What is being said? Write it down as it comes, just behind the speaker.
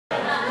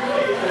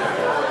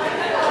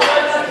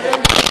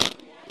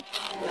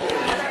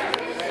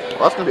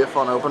Well, that's going to be a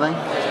fun opening.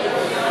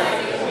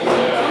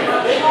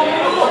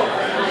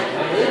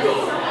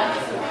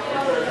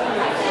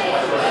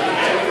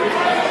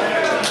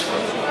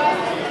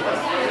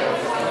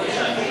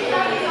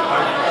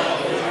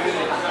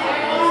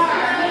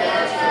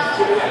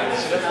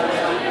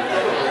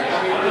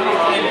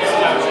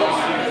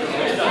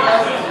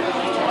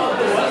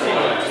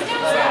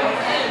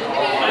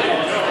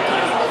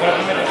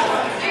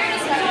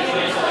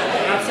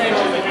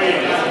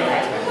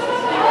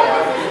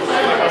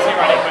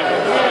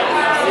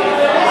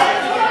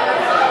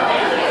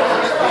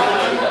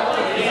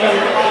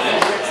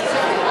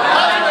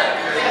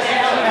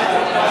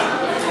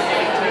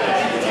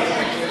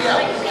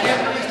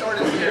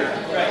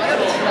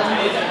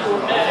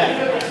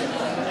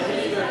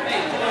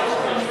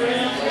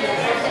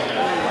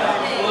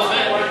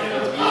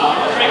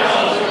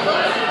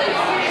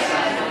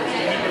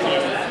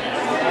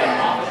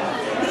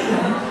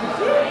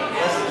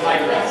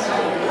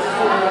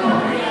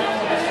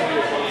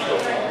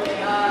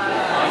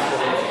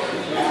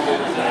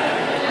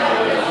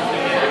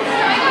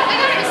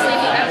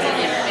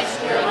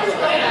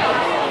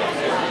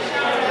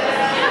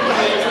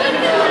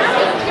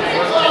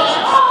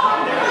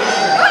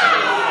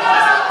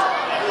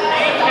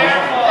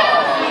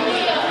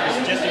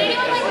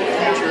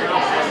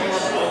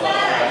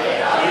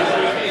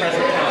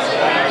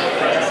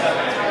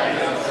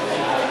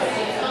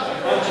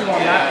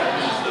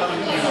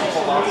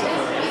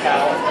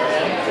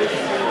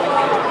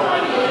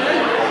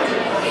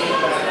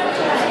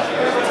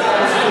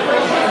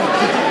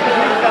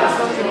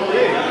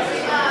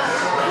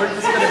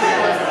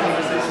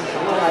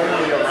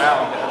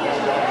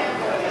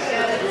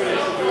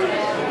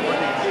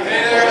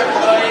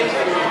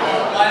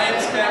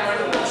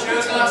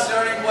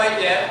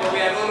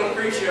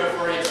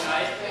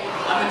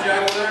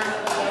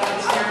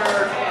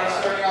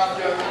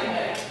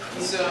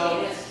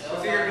 So I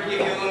figured we'd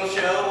give you a little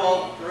show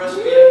while the rest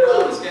of the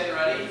improv is getting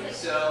ready.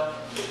 So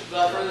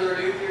without further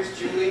ado, here's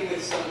Julie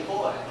with some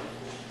poi.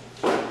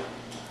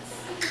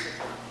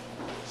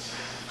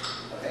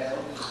 Okay, I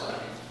love this poi.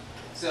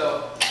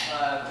 So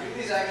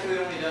Julie's actually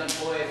only done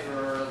poi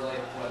for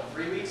like, what,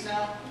 3 weeks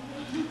now?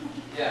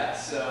 Yeah,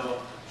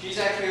 so she's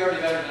actually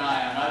already better than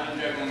I am. I've been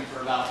juggling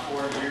for about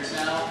 4 years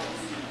now.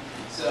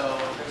 So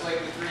there's like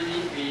the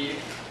 3D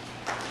weave.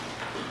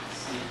 Let's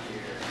see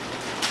here.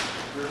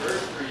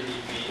 Reverse 3D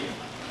weave.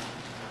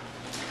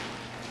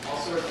 All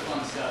sorts of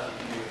fun stuff you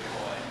can do with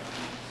poi.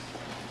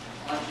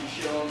 Why don't you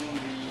show them the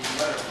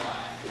butterfly?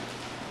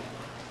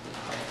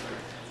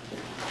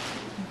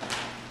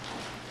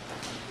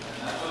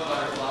 That's a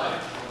butterfly.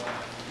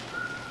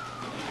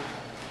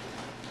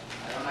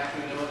 I don't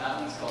actually know what that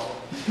one's called.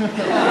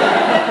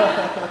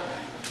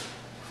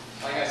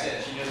 Like I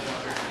said, she knows more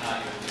tricks than I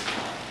do.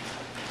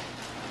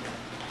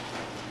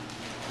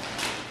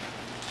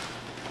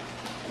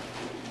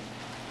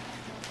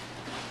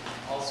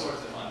 All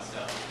sorts of fun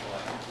stuff.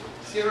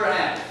 Let's give her a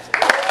hand.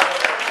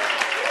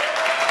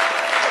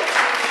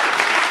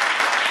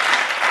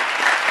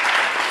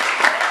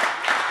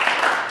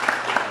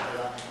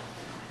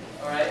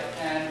 Alright,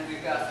 and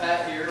we've got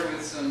Pat here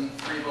with some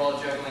free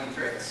ball juggling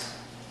tricks.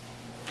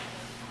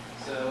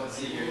 So let's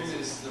see here. This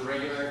is the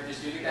regular,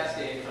 just do the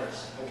cascade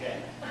first.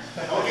 Okay.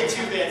 I won't get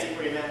too fancy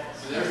for you, man.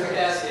 So there's the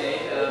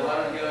cascade. Why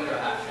don't we go into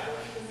a half shower?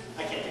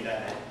 I can't do that,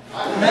 man.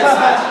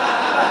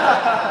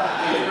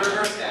 Do the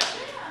reverse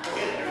cascade.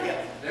 Okay, there we go.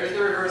 There's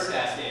the reverse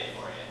cascade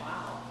for you.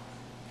 Wow.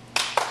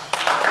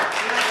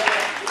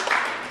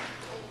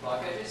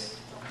 Block edges?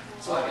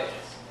 Block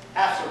edges.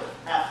 Half sort of.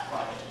 Half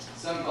block edges.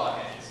 Some block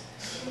edges.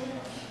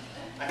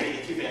 I'm going to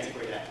get too fancy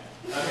for you, man.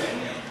 Okay.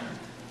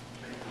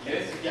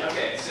 Good? Yeah.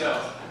 Okay, so.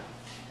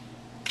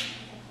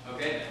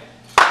 Okay.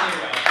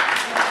 Anyway.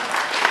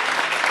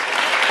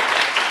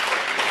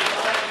 I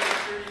want to make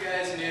sure you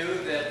guys knew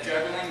that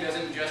juggling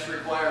doesn't just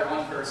require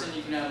one person.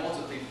 You can have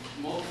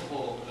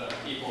multiple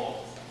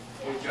people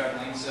with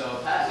juggling. So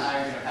Pat and I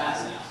are going to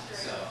pass now.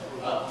 So,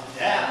 up.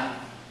 Yeah.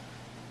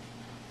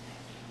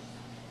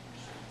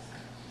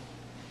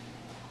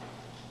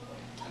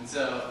 And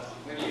so,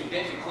 when you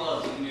get your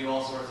clubs, you can do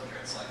all sorts of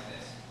tricks like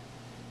this.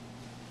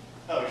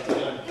 Oh, you're still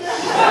doing it.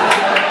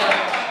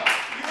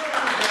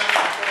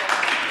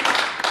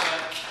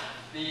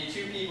 The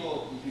two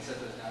people, you can set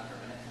those down for a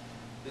minute.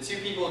 The two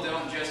people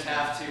don't just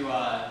have to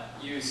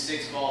use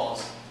 6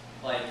 balls.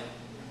 Like,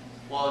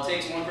 while it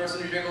takes one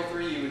person to juggle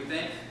 3, you would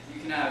think,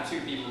 you can have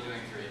 2 people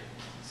doing 3.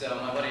 So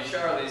my buddy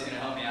Charlie is going to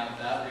help me out with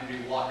that. We're going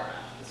to do walk arounds.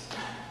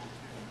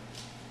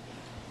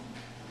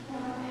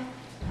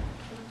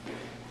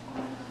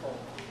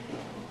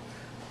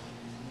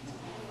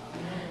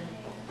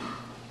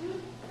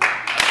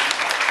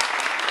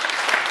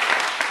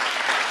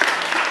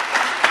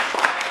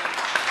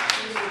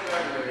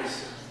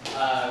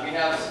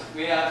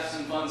 We have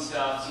some fun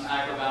stuff, some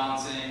acro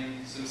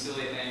balancing, some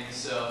silly things.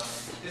 So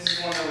this is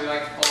one that we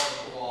like to call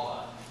the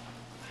koala.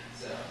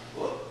 So,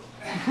 whoop.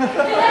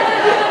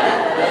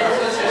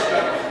 Let's just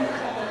juggle from the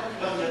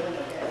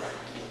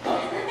koala.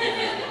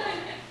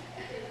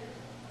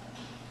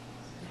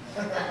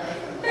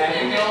 And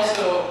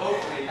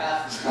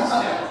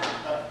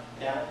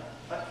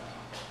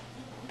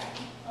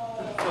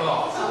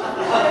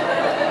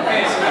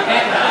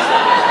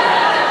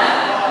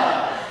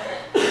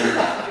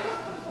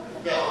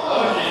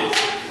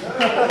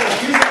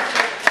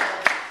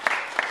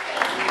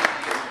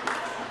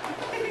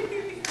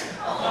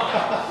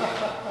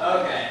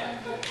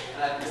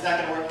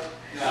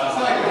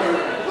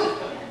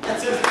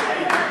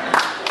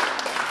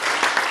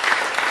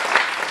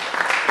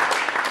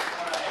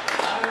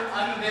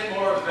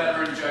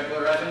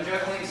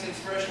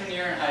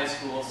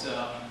So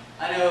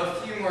I know a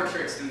few more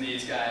tricks than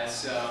these guys.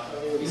 So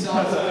you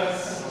saw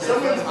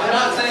Someone's I'm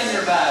not saying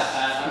you're bad,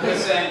 Pat. I'm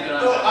just saying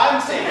that No, I'm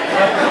saying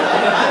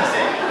that. I'm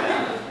saying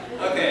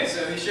that. Okay,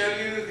 so he showed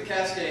you the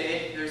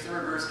cascade. There's the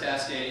reverse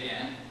cascade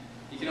again.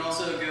 You can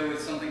also go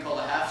with something called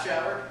a half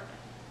shower.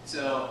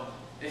 So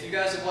if you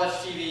guys have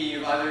watched TV,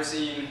 you've either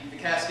seen the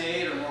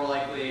cascade or more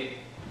likely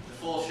the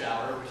full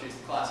shower, which is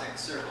the classic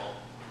circle,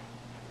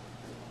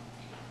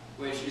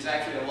 which is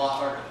actually a lot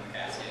harder than the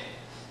cascade.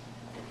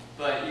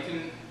 But you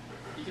can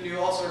do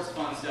all sorts of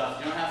fun stuff.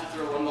 You don't have to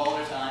throw one ball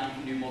at a time. You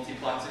can do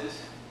multiplexes,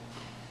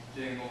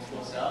 doing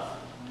multiple stuff.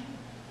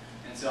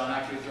 And so I'm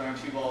actually throwing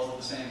two balls at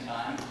the same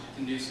time. You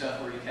can do stuff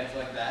where you catch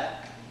like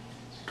that.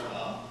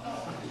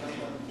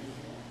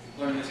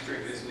 Learned this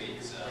trick this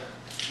week, so.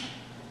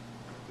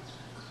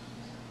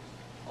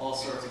 All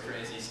sorts of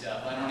crazy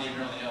stuff. I don't even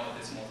really know what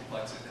this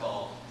multiplex is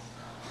called.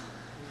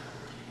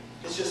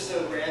 It's just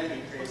so random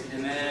and crazy.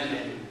 And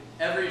then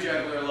every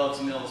juggler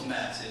loves Mills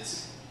Mess.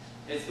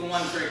 It's the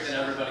one trick that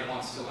everybody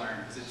wants to learn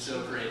because it's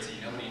so crazy.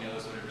 Nobody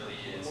knows what it really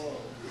is.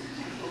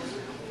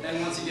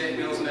 Then once you get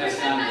Mills Mess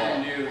down,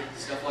 you can do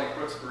stuff like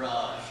Brooks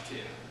Barrage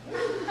too.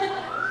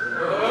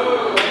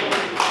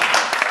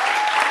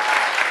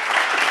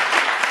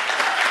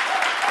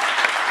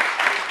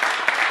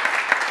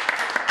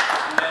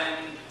 And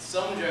then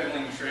some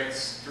juggling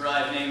tricks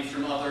derive names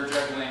from other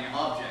juggling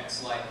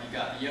objects, like you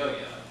got the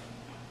yo-yo.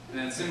 And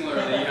then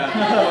similarly, you have the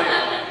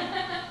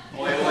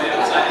oi-oi. Oi-oi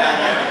upside down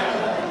yo-yo.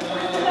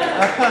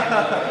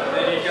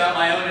 Then you've got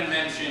my own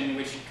invention,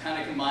 which kind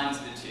of combines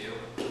the two.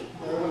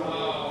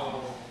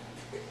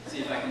 See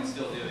if I can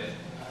still do it.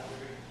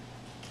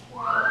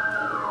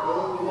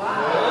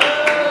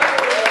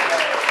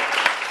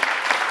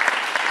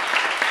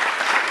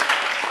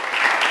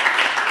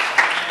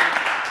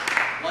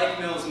 Like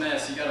Mills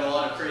Mess, you got a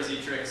lot of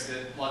crazy tricks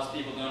that lots of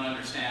people don't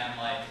understand,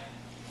 like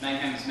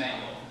Mangham's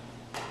Mangle.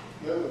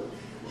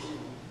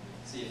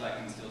 See if I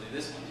can still do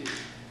this one too.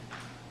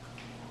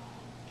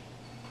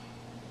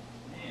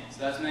 So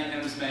that's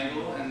Mangham's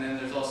Mangle, and then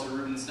there's also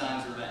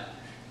Rubinstein's Revenge.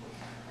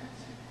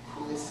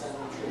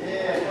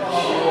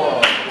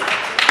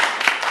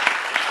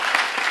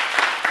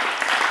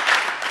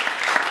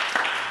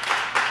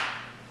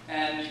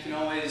 And you can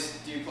always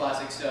do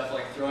classic stuff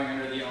like throwing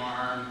under the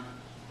arm,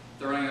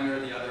 throwing under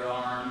the other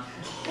arm.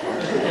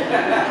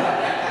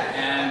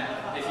 And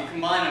if you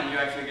combine them, you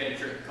actually get a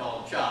trick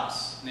called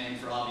chops, named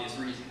for obvious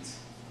reasons.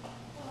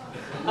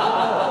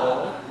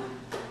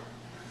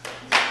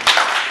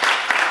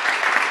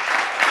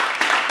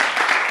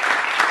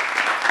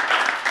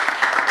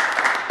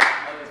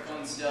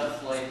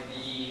 Stuff like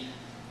the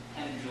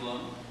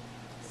pendulum.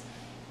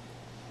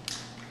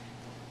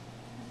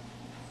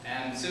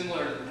 And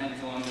similar to the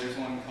pendulum, there's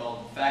one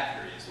called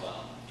factory as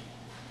well.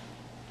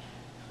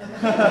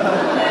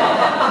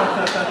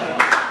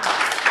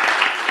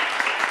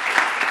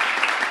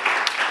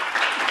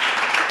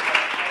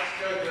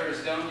 Jugglers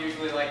don't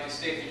usually like to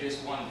stick to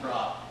just one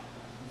prop.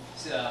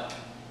 So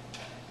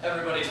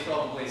everybody's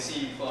probably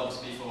seen clubs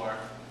before.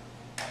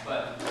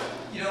 But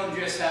you don't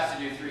just have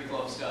to do three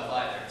club stuff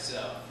either.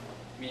 So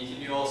I mean, you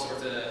can do all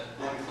sorts of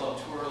one club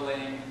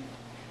twirling.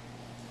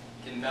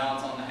 You can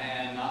balance on the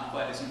hand, not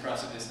quite as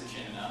impressive as the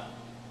chin up.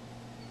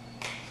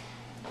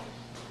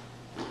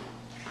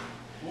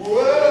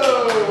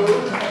 Whoa!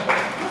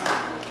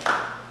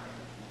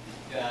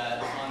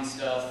 Got fun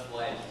stuff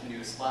like you can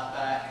do a slap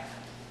back.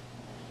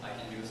 I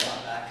can do a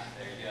slap back.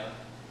 There you go.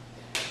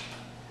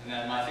 And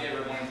then my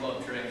favorite one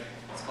club trick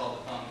is called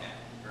the thumb kick.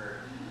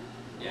 Or,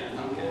 yeah,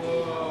 thumb kick.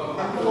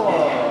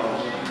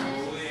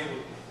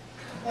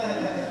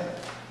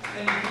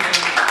 Then you can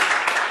just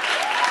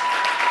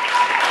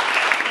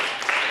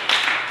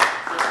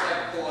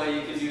like boy,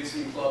 you can do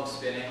some club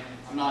spinning.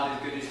 I'm not as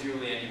good as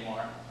Julie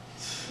anymore.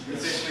 You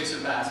officially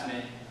surpassed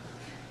me.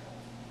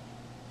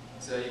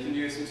 So you can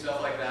do some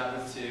stuff like that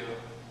with two.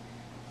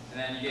 And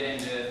then you get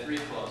into three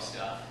club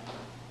stuff.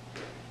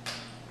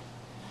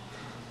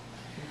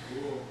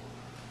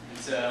 And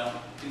so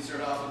you can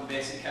start off with a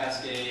basic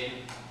cascade.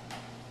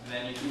 And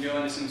then you can go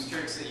into some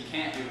tricks that you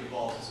can't do with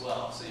balls as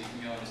well. So you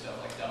can go into stuff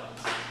like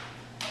doubles.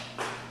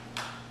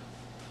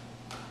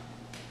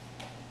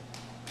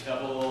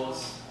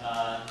 Doubles,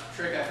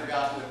 trick I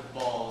forgot with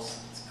balls,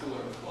 it's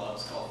cooler with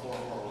clubs, called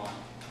 4-4-1.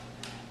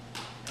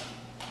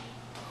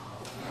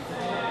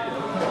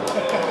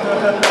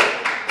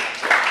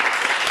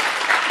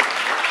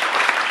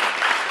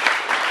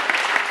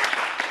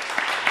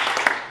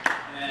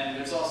 And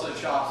there's also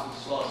chops with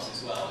clubs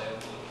as well, they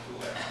look a little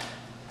cooler.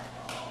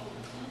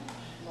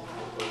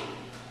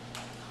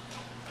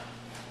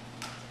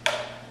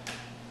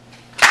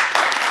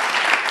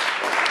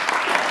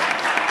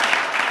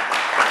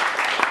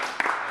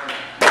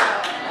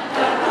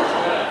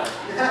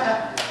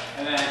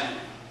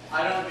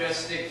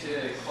 Stick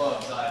to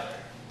clubs either.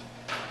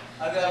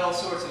 I've got all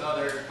sorts of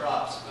other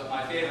props, but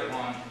my favorite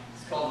one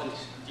is called the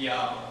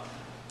Diablo.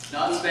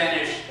 Not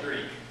Spanish,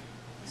 Greek.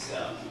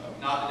 So,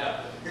 not the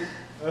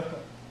devil.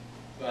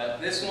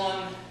 But this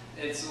one,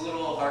 it's a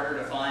little harder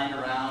to find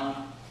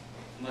around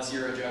unless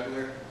you're a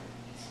juggler.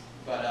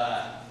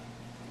 But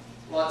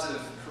lots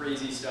of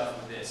crazy stuff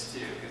with this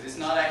too, because it's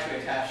not actually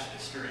attached to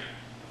the string.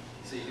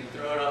 So you can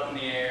throw it up in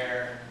the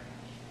air,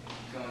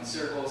 go in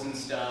circles and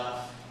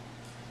stuff,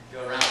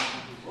 go around.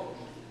 Whoa,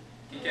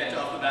 you catch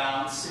off the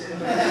bounce.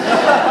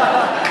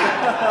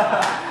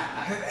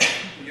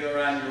 You go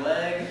around your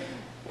leg,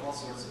 all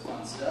sorts of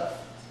fun stuff.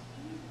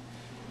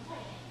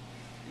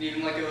 You can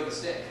even let go of the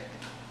stick.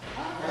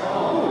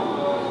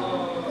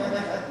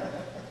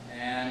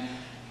 And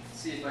let's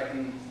see if I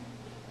can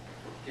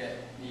get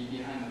me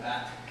behind the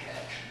back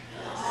catch.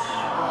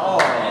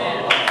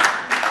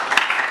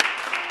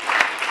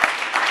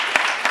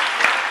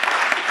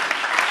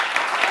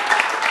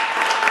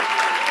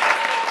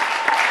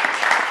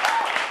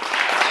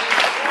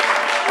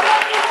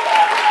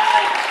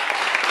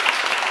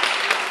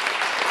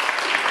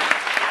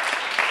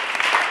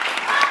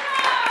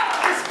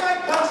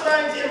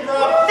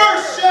 Improv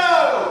first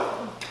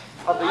show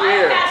of the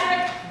year. I'm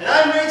Patrick. And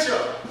I'm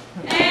Rachel.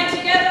 And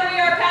together we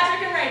are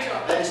Patrick and Rachel.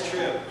 That is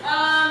true.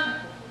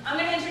 I'm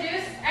going to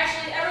introduce,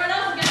 actually everyone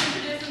else is going to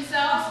introduce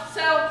themselves,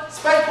 so...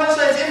 Spike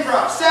Punchlines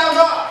Improv, sound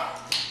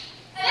off!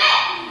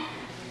 Annette!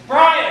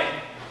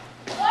 Brian.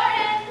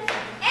 Lauren!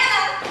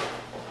 Anna!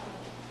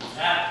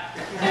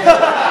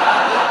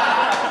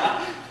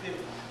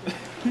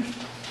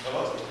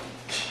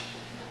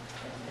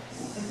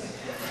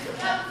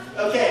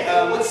 Okay,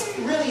 what's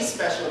really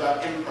special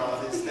about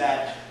improv is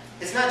that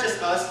it's not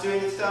just us doing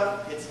this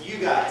stuff, it's you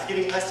guys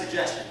giving us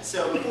suggestions.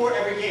 So before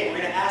every game, we're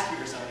going to ask you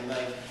for something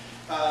like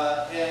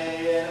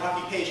an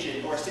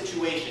occupation or a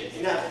situation.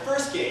 And now the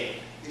first game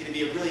is going to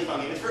be a really fun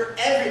game. It's for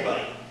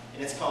everybody,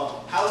 and it's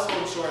called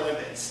Household Chore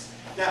Olympics.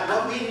 Now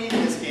what we need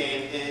in this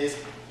game is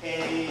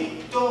a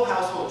dull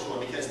household chore,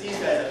 because these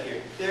guys up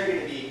here, they're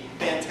going to be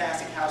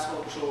fantastic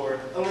household chore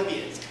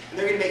Olympians. And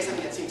they're going to make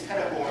something that seems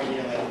kind of boring, you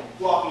know, like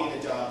walking in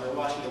the dog or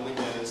washing the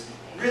windows.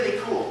 Really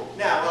cool.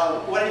 Now,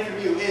 what I need from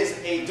you is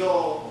a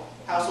dull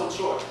household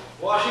chore.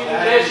 Washing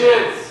the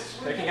dishes.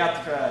 Taking out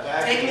the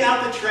trash. Taking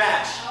out the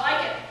trash. I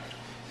like it.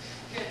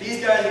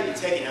 These guys are going to be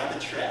taking out the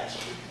trash.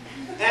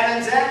 Anna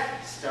and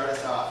Zach, start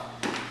us off.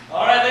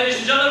 All right, ladies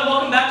and gentlemen,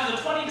 welcome back to the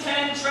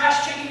 2010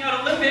 Trash Taking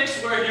Out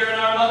Olympics. We're here in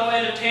our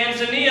motherland of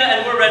Tanzania,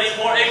 and we're ready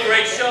for a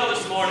great show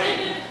this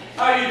morning.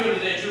 How are you doing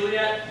today,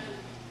 Juliet?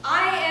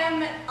 I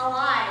am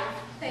alive,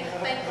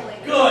 thankfully.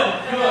 Good,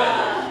 good.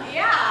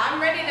 Yeah, I'm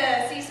ready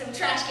to see some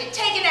trash get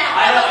taken out.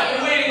 I know, I've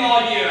been waiting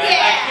all year.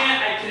 Yeah.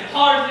 I can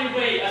hardly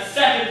wait a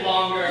second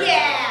longer.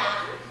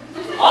 Yeah.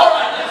 All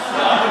right, let's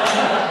start.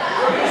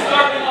 We're going to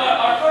start with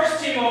our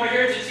first team over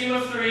here. It's a team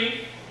of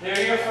 3. They're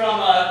here from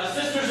the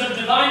Sisters of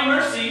Divine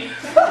Mercy. And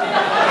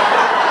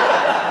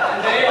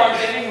they are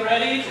getting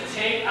ready to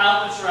take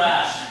out the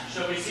trash.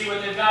 Shall we see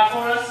what they've got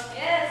for us?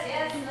 Yes,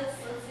 yes. Let's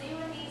see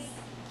what these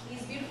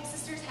beautiful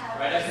sisters have.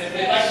 Right, if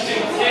they'd like to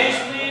take the stage,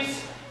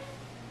 please.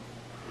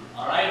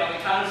 All right, on the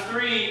count of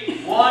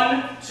 3.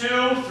 1,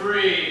 2,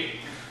 3.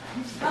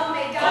 Oh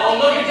my God. Oh,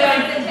 look at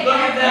them! Look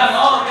at them!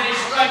 Oh, they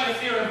strike the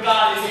fear of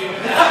God in you.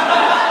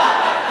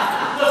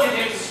 Look at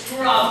him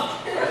scrub.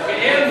 Look at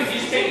him.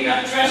 He's taking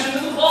out the trash into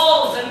the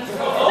walls. And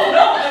oh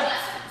no,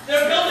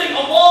 they're building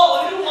a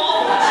wall, a new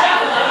wall for the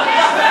chapel out of the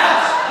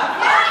trash.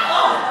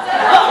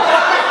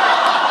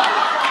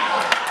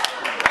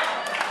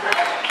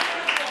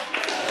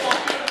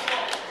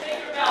 Take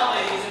your bow,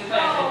 ladies, and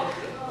thank you.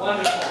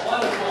 Wonderful,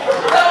 wonderful.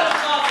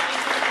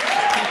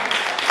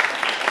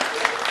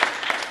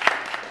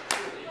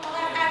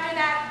 After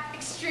that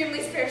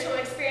extremely spiritual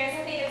experience,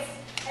 I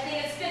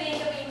think it's fitting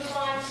that we move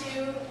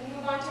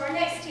on to our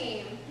next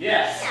team.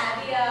 Yes.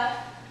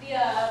 Yeah, the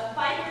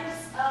bikers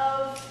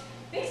of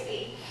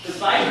Bixby. The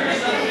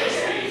bikers of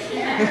Bixby.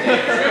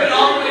 They've driven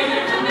all the way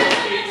here from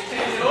Bixby to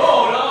take it.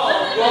 Oh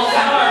no! Well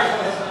start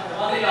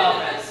on the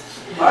offense.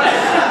 All right.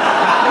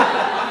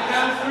 On the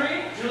count of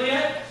 3,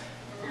 Juliet.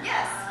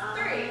 Yes,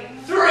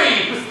 3.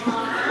 3.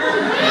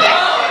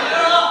 Oh,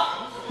 they're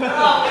off.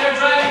 They're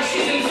driving.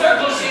 She's in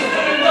circles. She's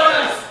doing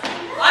donuts.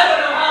 I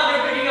don't know how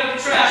they're picking up the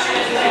trash and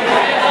taking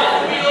it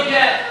off the wheel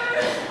yet.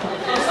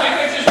 Looks like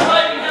they're just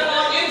driving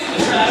headlong into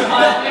the trash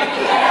pile,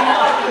 making it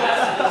more of the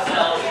best of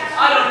themselves.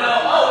 I don't know.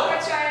 I'm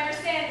not sure I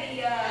understand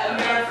the And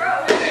they're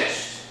approach.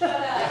 finished. But,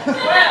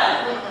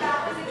 Well.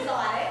 that was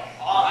exotic.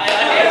 Oh, I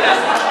hate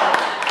that.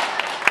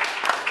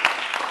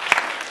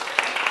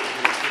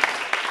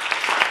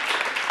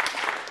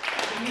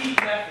 Neat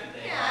method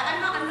there.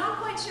 Yeah, I'm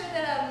not quite sure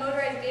that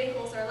motorized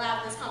vehicles are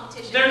allowed in this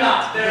competition. They're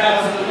not. They're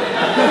absolutely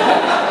not.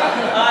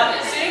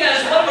 Seeing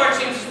as one of our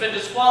teams has been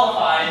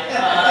disqualified,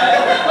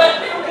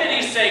 but for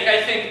pity's sake,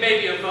 I think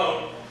maybe a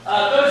vote.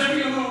 Those of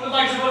you who would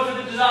like to vote for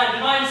the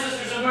Divine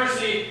Sisters of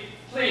Mercy,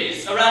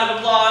 please, a round of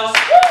applause.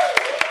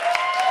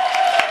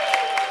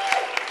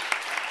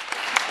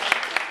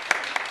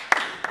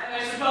 And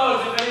I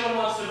suppose if anyone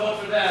wants to vote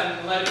for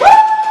them, let it go.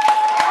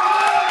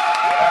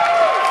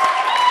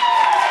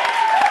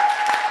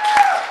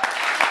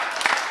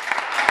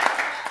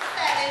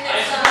 I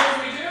suppose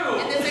we do.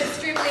 In this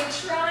extremely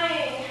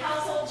trying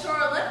household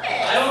chore Olympics.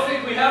 I don't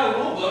think we have a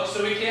rule book,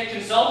 so we can't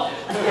consult it.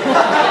 I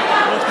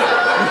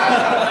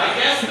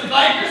guess the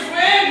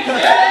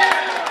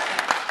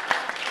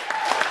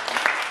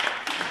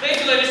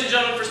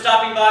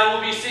stopping by.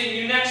 We'll be seeing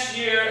you next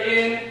year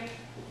in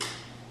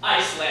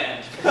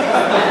Iceland.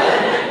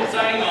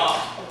 Signing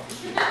off.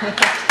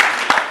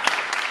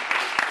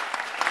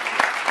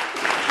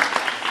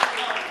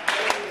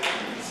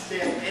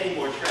 Stand any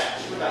more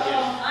trash. What about you?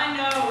 Oh, I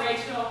know,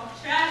 Rachel.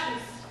 Trash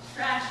is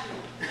trashy.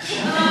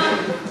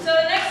 So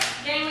the next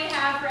game we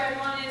have for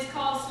everyone is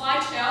called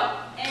Slideshow,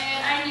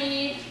 and I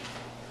need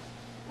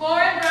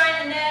Lauren,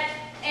 Brian, Annette,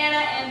 Anna,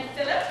 and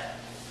Philip.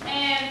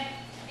 And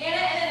Anna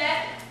and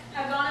Annette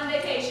have gone on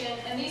vacation,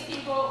 and these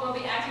people will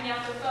be acting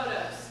out their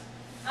photos.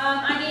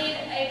 I need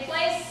a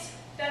place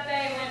that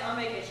they went on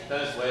vacation.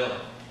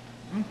 Venezuela.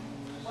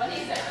 What do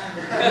you say?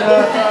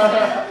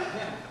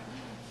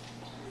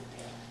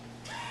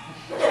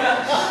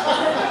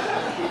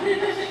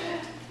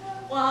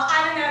 Well,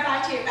 I don't know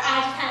about you, but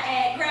I just had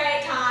a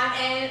great time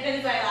in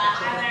Venezuela.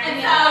 I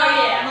learned Oh,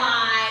 yeah.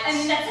 much.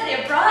 And that's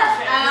a broad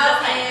trip.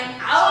 Okay.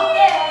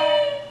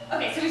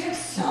 Okay, so we took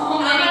so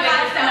Oh many my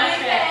God, pictures so on that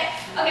many trip.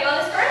 pics. Okay, well,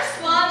 this first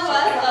one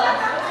was Look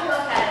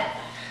at it.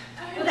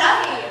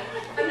 without you.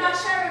 I'm not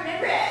sure I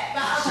remember it,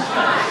 but I'll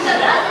So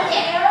that's at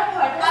the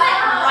airport. That's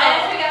like Oh. right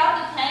after we got off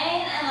the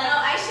plane, and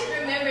like, I should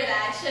remember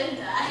that,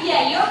 shouldn't I?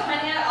 yeah, you were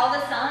pointing out all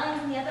the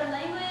signs in the other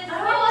language. Oh,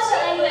 What was the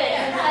language?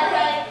 It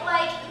had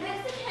like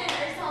Mexican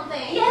or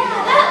something. yeah,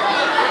 that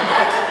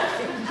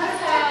language.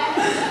 Okay.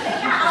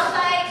 Yeah, I was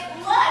like,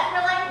 look,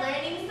 we're like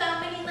learning so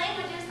many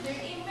languages through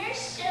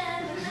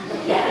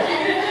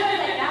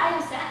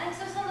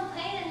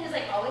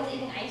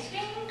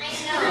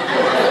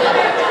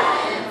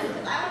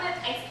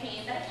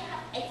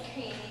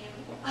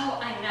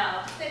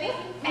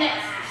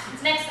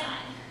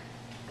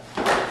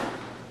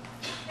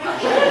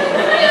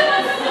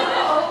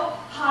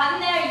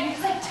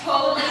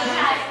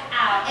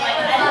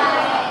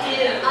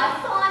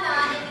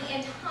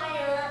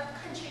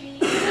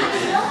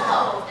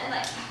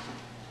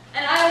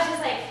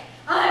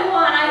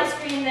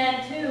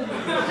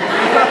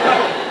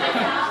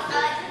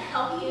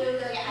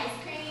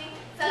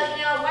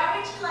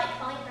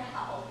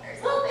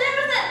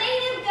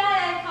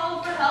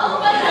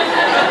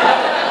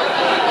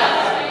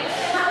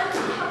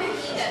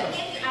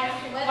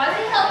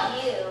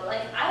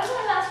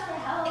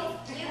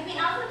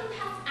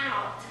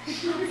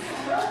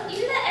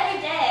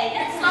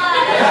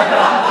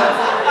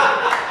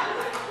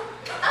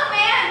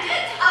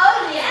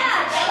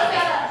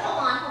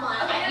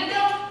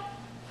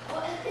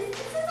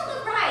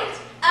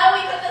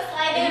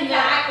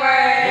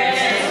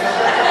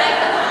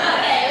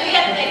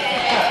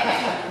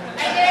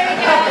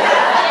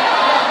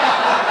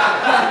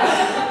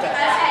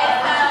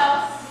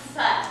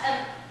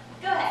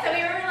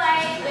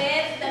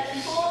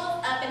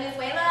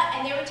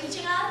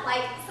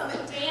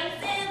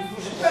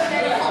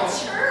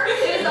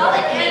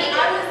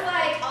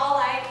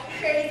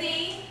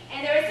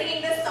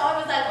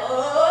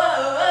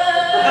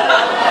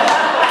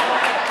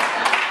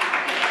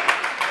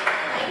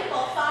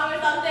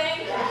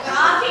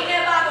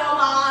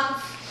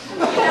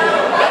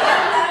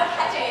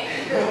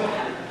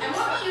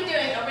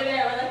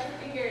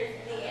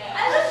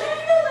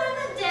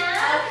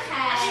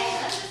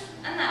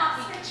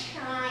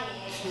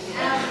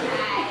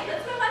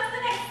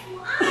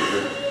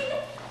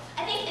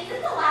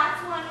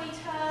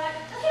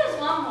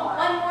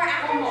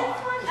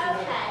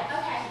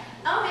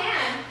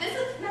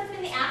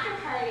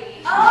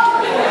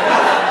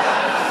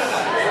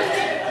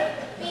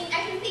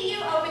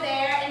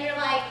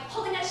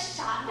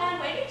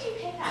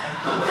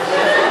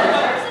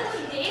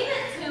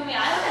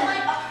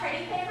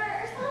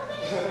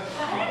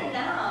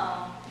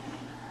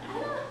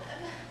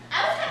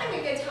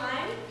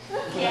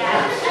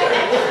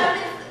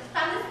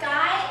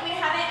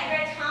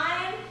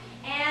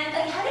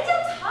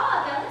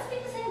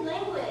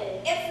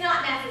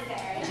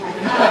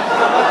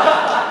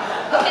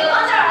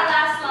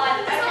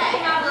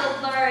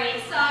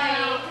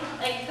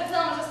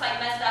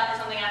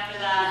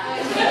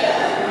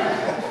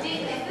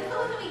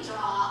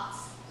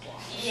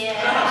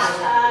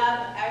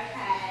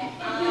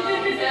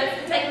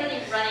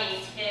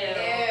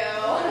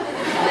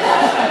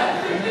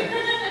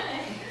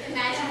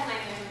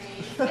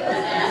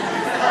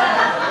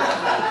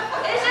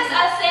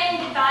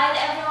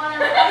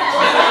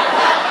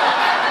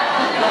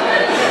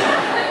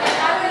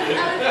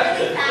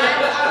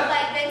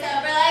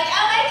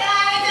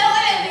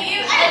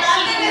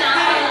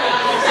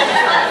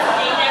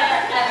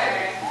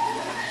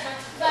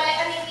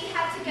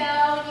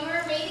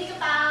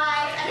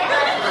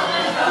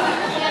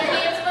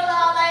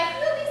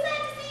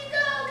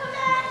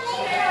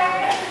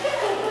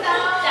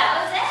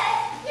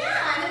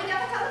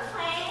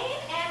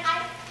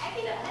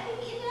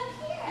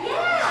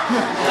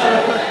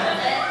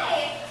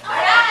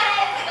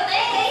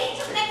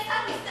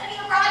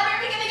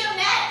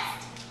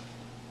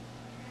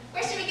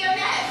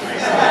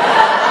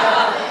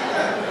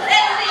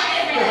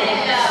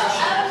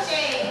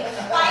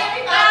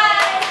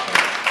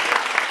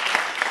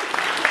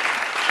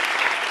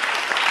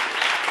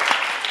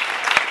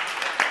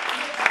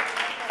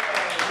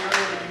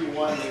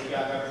money that you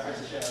got by reference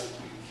to show.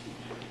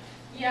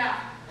 Yeah,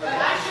 but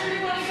I sure do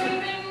want to go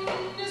to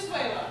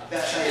Venezuela.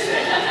 That's how you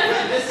say it.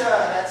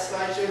 That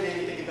slideshow made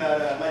me think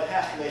about my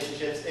past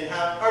relationships and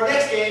how our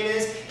next game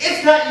is,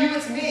 it's not you,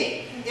 it's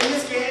me. In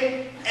this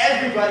game,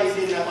 everybody's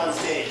getting up on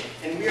stage,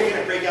 and we're going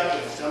to break up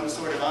with some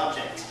sort of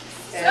object.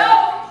 And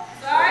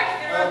Sorry,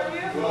 to interrupt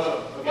you.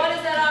 Whoa, okay. What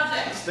is that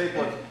object?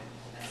 Stapler.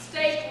 A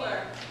stapler.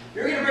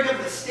 You're going to break up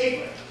with a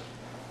stapler.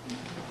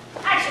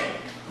 Action!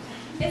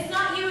 It's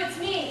not you, it's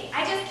me.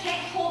 I just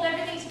can't hold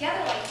everything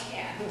together like you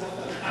can.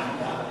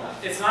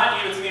 It's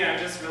not you, it's me. I'm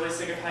just really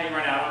sick of how you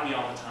run out on me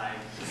all the time.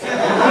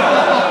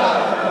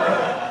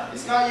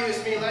 It's not you,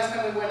 it's me. Last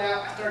time we went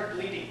out, I started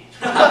bleeding.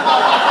 Now,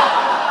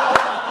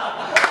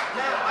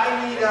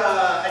 I need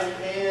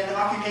an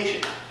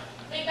occupation.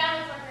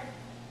 McDonald's worker.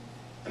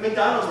 A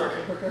McDonald's worker.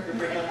 You're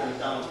breaking up with a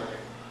McDonald's worker.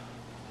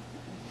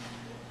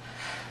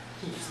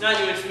 It's not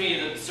you, it's me.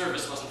 The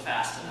service wasn't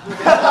fast enough.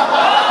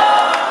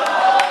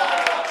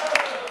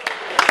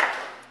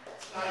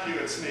 It's not you,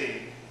 it's me.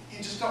 You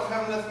just don't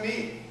have enough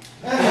meat.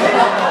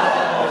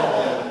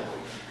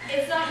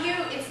 It's not you,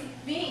 it's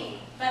me.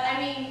 But I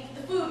mean,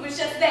 the food was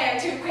just there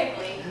too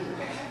quickly.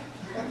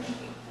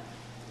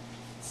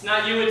 It's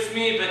not you, it's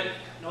me, but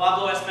no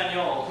hablo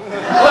español.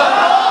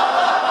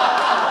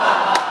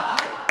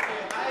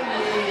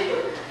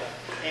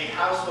 I need a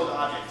household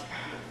object.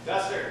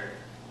 Duster.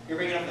 You're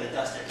breaking up with a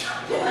duster.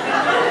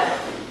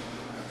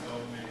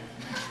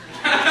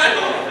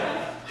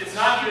 It's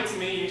not you, it's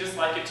me. You just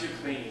like it too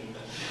clean.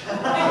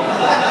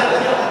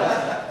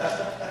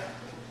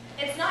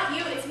 It's not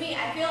you, it's me.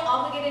 I feel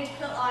obligated to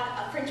put on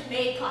a French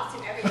maid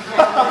costume every time.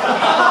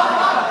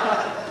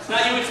 It's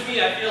not you, it's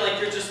me. I feel like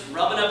you're just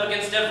rubbing up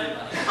against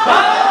everybody.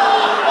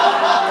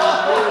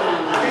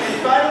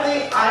 And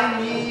finally,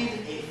 I need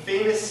a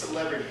famous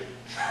celebrity.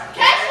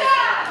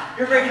 Kesha!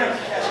 You're breaking up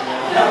with Kesha.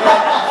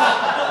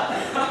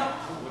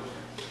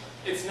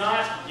 It's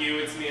not you,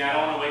 it's me. I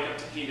don't want to wake up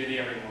to P. Diddy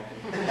every morning.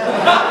 It's not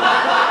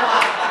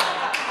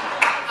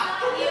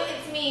you,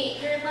 it's me.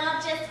 Your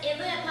love just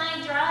isn't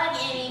my drug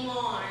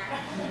anymore.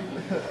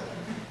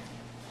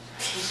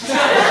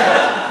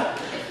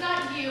 It's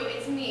not you,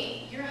 it's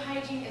me. Your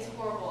hygiene is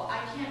horrible. I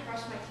can't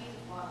brush my teeth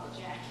with Waffle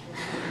Jack.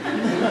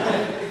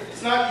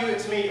 It's not you,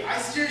 it's me. I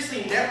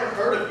seriously never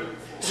heard of you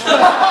before.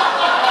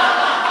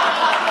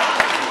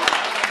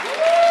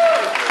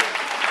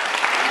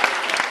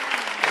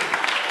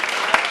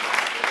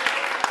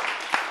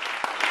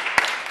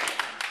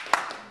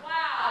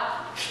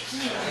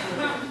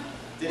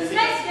 This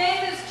next game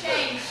has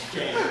changed.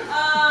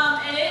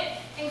 And it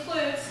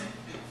includes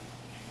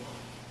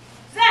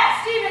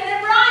Zach, Steven,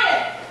 and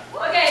Brian.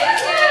 Okay,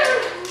 this game,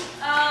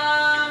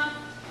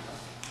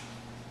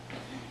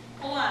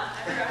 hold on, I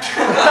forgot.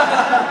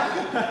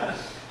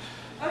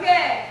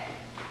 Okay.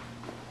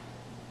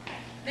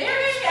 They are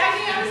going to be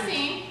acting on the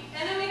scene,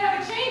 and then we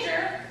have a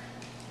changer.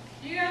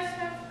 Do you guys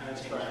have?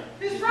 That's Brian.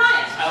 Who's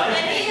Brian? I like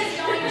And he is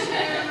going to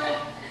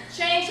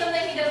change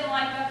something he doesn't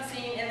like about the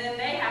scene, and then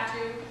they have to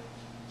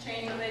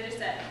change what they just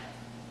said.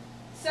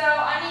 So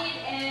I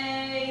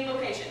need a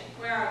location.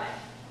 Where are they?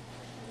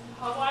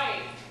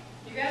 Hawaii.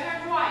 You guys are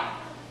in Hawaii.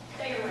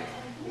 Take it away.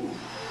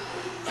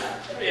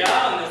 Pretty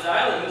hot on this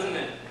island, isn't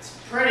it? It's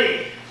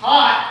pretty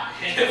hot.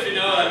 If you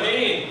know what I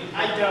mean.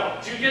 I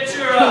don't. Did you get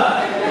your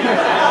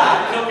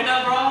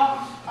coconut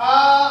bra?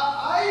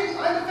 I'm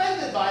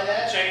offended by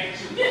that. Change.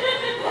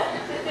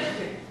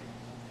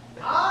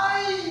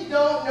 I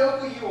don't know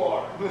who you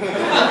are.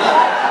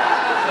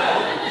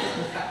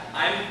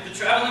 I'm the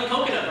traveling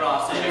coconut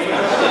bra. So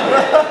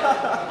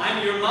I'm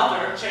your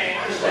mother. Change.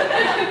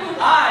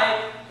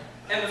 I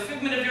am a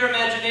figment of your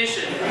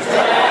imagination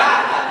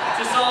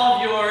to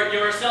solve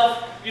your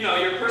self,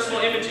 your personal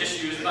image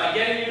issues by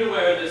getting you to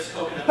wear this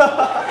coconut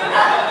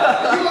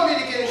bra. You want me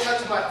to get in touch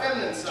with my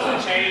feminine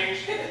side. Change.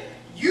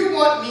 You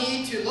want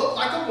me to look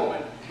like a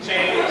woman.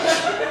 Change.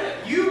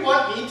 You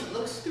want me to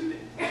look stupid.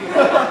 I'm a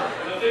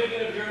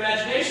figment of your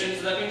imagination,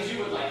 so that means you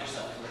would like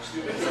yourself to look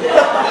stupid.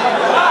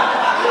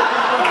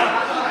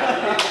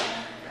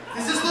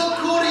 Does this look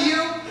cool to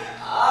you?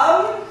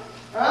 Huh?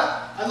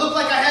 I look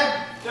like I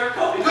have They're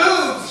coconuts.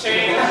 boobs.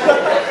 Change. I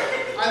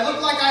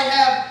look like I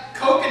have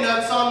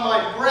coconuts on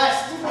my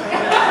breast.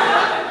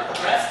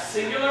 Breast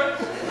singular?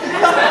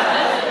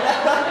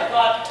 I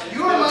thought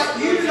You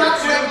do not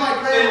correct my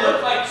they grammar.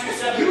 look like two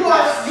separate You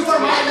breasts. are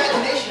my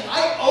imagination.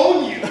 I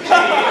own you.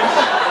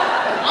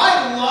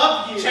 I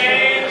love you.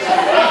 Change. I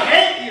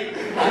hate you.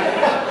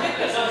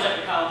 That sounds like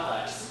a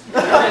complex.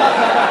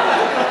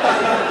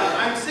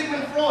 I'm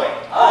Sigmund Freud.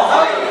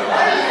 Oh,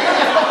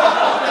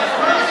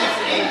 It's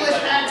English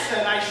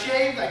accent. I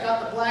shaved, I got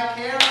the black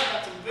hair, I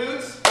got some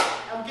boots.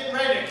 I'm getting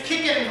ready to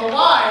kick it in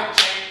Hawaii.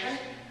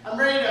 I'm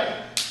ready to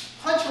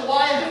punch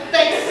Hawaii in the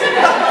face.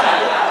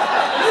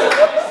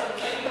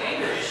 some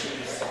anger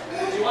issues.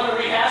 Do you want to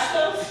rehash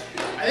those?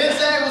 I didn't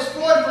say I was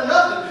Freud for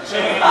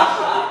nothing.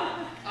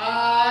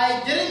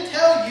 I didn't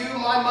tell you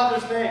my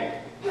mother's name.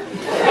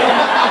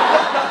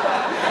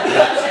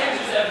 That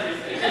changes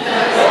everything.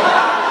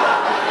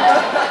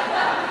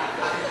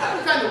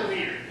 Kind of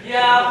weird.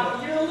 Yeah,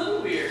 you're a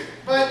little weird.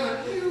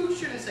 But you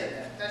shouldn't say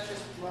that. That's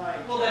just my...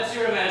 Well, that's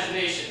your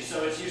imagination,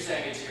 so it's you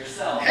saying it to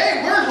yourself.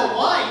 Hey, we're in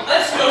Hawaii.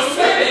 Let's go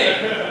swimming!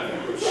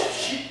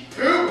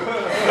 Poop.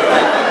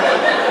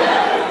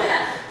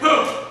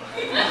 Poop!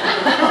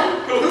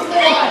 Poop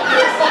Hawaii.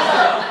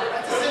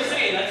 That's a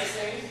city. That's a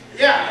city.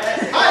 Yeah.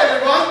 Hi,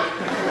 everyone.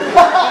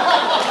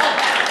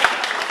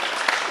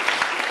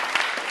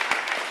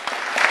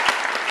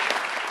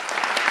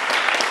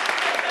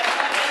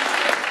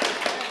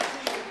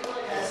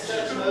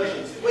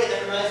 Wait,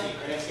 that reminds me.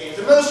 Our next game is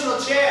emotional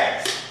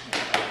chairs.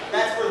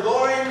 That's for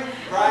Lauren,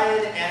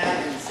 Brian, Anna,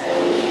 and Sam.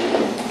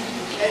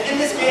 And in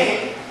this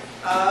game,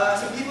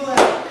 some people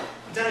have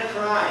done a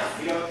crime.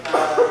 We don't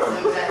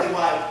know exactly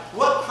why.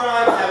 What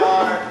crime have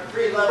our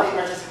three lovely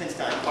participants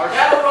done? Our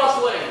cattle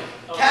rustling.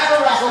 Cattle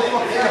rustling.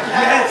 They are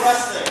cattle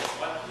rustling.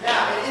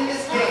 Now, and in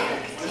this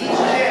game, each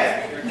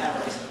chair. You're a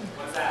cattle rustling.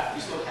 What's that?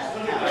 You still have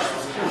cattle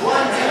rustling.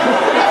 One, two.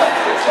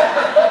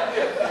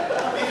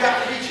 We've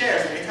got three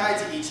chairs, and they're tied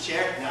to each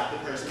chair, not the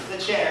person in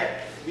the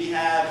chair. We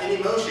have an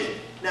emotion.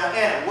 Now,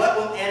 Anna, what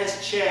will Anna's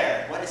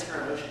chair? What is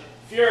her emotion?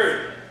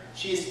 Fury.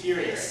 She is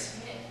furious.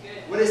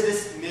 What is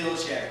this middle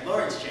chair?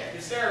 Lauren's chair.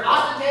 Hysterical.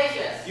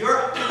 Ostentatious.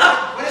 What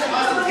does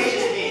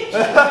ostentatious mean?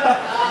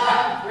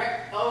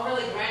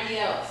 Overly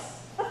grandiose.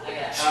 I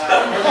guess.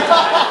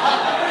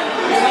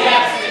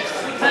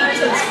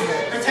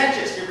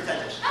 Pretentious. You're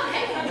pretentious.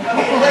 Okay.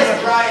 Okay, what is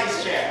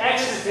Brian's chair?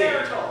 Ecstasy.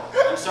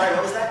 I'm sorry,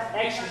 what was that?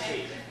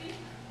 Ecstasy.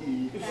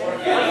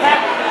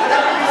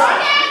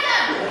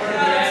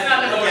 That's not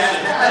an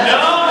emotion. No!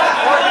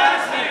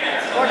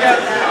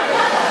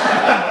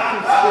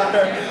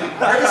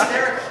 We're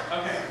hysterical.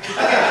 Okay.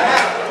 Okay,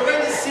 now, during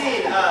this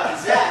scene,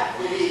 Zach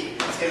will be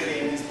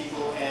intimidating these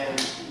people, and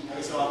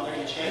so I'm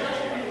learning to change.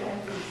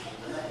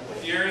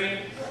 Fury.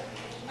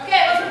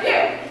 Okay, let's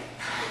review.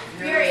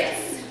 Furious.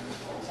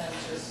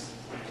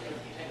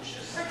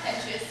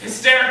 Pretentious.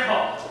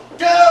 Hysterical.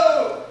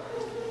 Go!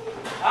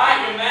 Alright,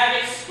 you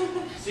maggots.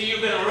 So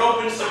you've been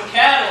roping some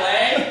cattle,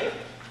 eh?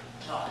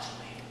 Talk to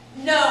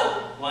me.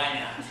 No, Why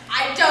not?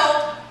 I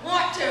don't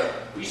want to.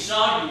 We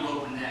saw you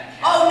roping that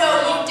cattle. Oh, no,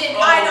 you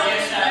didn't. Oh, I don't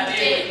yes, think I you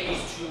did. did. With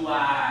these two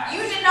eyes. You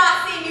did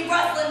not see me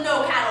rustling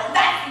no cattle.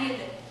 That's the end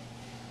of it.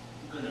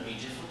 Gonna be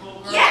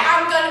difficult, girl? Yeah,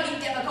 I'm gonna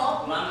be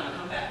difficult. Well, I'm gonna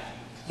come back.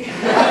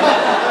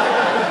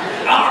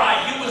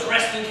 Alright, you was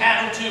wrestling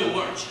cattle too,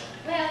 weren't you?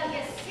 Well,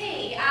 you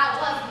see, I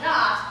was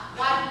not.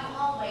 Why do you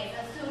always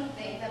assume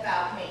things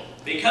about me?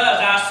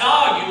 Because I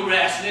saw you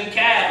wrestling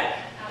cattle.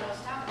 I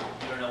was talking.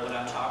 You don't know what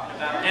I'm talking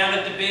about. Down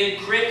at the big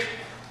creek,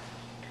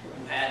 you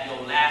had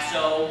your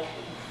lasso,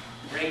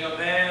 ring a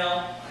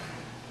bell.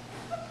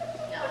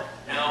 No.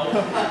 No?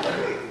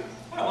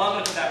 Well, I'm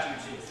gonna come back to you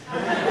too.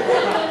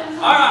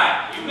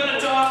 Alright, you gonna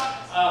talk?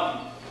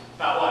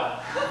 About what?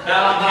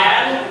 About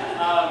cattle?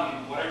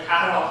 What are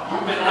cattle?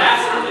 You've been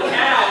lassoing the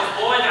cows,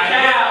 boy, the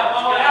cows. Oh,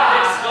 You got a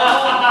big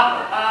skull.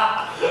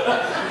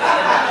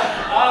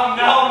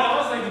 No, that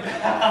was like the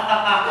best.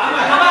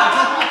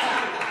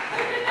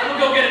 I'm gonna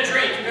go get a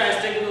drink. You guys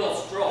take a little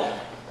stroll.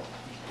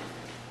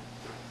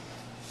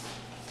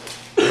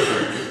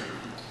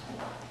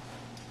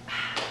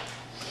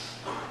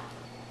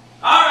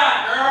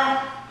 Alright, girl.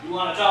 You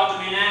wanna talk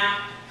to me now?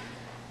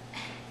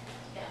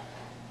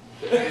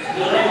 You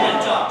don't want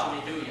to talk to me,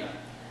 do you?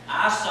 I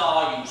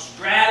saw you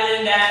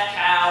straddling that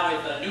cow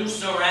with a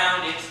noose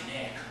around its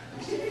neck.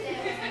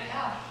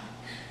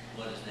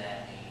 What does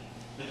that mean?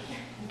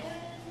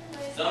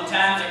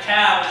 Sometimes a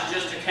cow is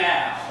just a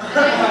cow.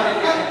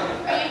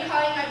 Are you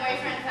calling my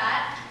boyfriend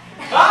fat?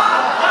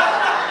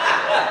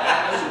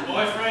 That's your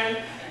boyfriend?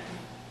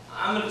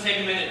 I'm gonna take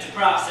a minute to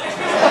process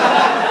this.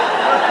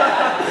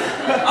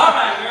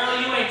 Alright, girl,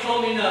 you ain't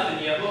told me nothing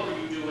yet. What were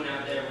you doing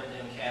out there with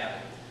them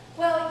cattle?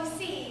 Well, you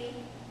see,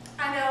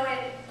 I know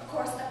it, of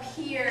course,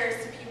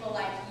 appears to people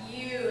like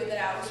you that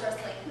I was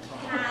wrestling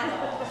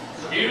cattle.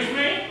 Excuse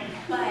me?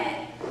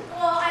 But,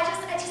 well, I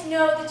just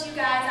know that you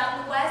guys out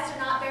in the West are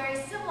not very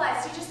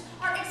civilized. You just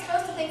aren't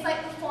exposed to things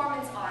like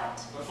performance art.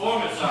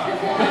 Performance art.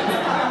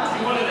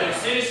 You one of them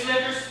city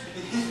slickers?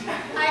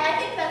 I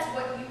think that's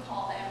what you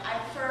call them. I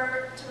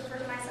prefer to refer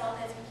to myself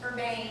as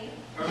urbane.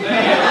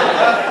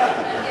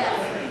 Yes.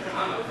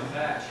 I'm a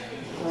fat chick.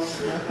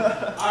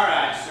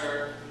 Alright,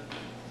 sir.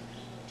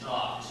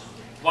 Talk to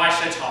me. Why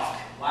should I talk?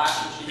 Why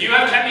should you? You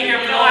have kept me here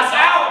for the last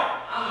hour.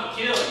 I'm gonna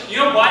kill you. You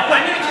know what? I'm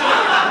gonna kill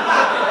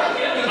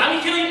you. I'm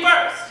gonna kill you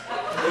first.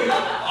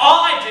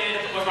 All I did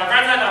was my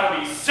friends and I thought it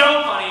would be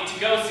so funny to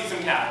go see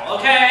some cattle.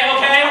 Okay,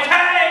 okay,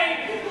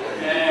 okay.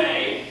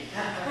 Okay.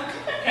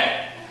 Okay.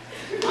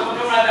 I'm gonna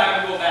go right back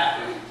and go back.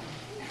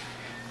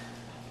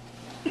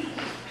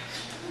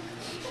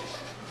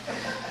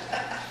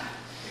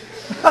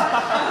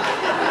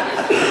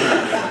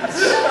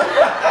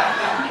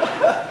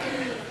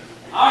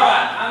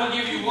 Alright, I'm gonna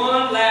give you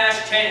one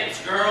last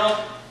chance,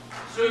 girl.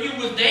 So you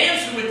was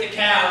dancing with the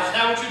cows. Is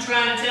that what you're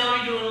trying to tell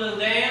me? Doing a little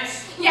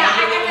dance? Yeah,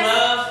 Doing a little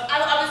love? I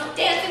was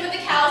dancing with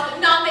the cows, but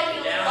not making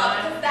a little love,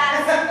 because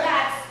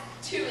that's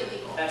too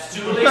illegal. That's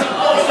too illegal.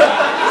 Oh,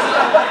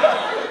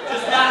 sorry.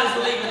 Just not as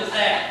illegal as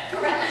that.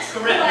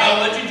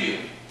 know what you do.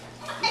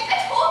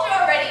 I told you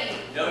already.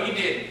 No, you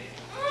didn't.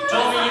 You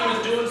told me you was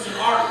doing some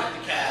art with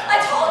the cow. I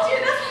told you.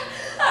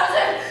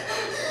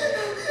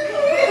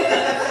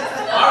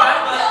 All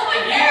right, but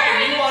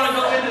if you want to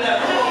go into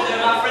that room,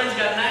 then my friend's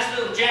got a nice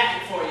little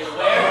jacket for you to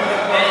wear,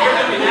 and you're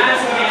going to be nice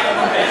and handsome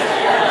for the rest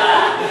of your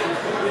life.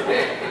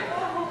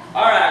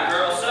 All right,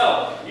 girl,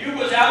 so you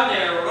was out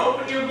there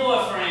roping your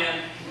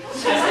boyfriend. That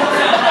sounds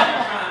like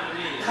you're trying to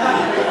me.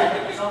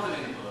 Something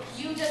in the books.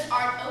 You just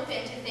aren't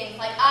open to things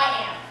like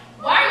I am.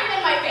 Why are you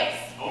in my face?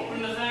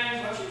 Open to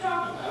things? What you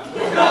talking about?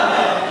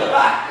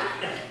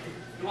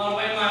 You want to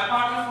wait in my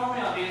apartment for me?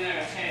 I'll be in there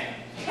at 10.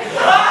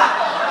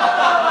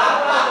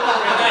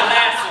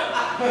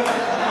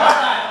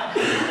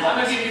 I'm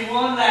gonna give you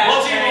one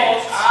last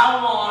chance.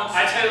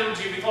 I told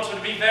you we thought it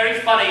would be very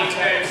funny to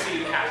go see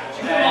the cattle.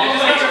 Come on,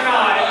 Just wait. your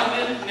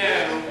mind. No.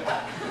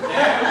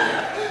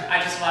 I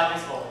just like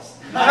his voice.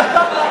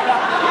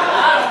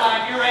 I don't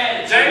like your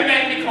attitude. Don't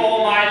make me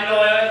call my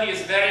lawyer. He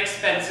is very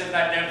expensive. I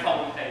have no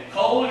problem paying.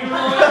 Coal, your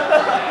lawyer?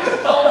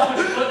 Coal's what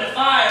you put in the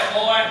fire,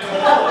 boy.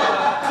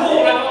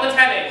 Cool, I'm on the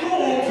telly.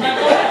 Cool,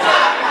 I'm on the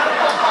telly.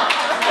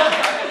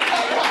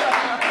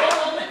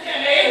 Coal on the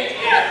telly?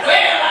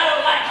 Well, I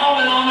don't like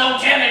calling on no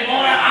telly,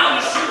 boy. I'm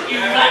gonna shoot you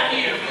right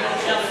here if you don't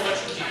tell me what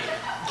you did.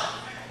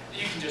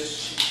 You can just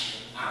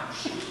shoot. I'm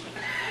shooting.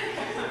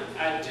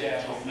 I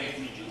dare. Don't make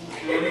me do it.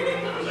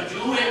 I'm gonna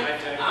do it. I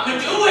don't. I'm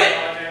gonna do it.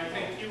 I don't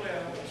think you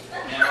will.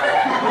 You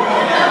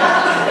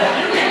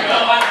can go.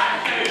 I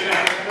like you.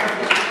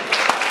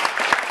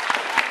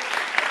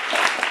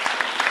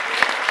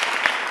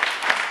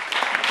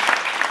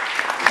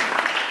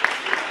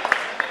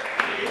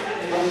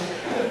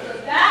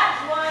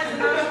 That was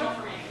emotional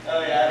for me.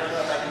 Oh yeah, I don't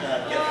know if I can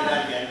get through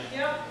that again.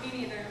 Yep, me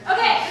neither.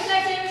 Okay, this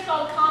next game is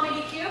called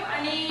Comedy Cube.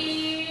 I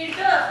need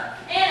Philip,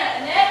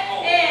 Anna, Annette,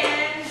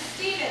 and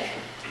Steven.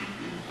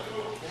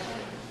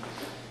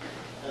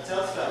 Now tell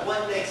us about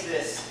what makes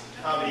this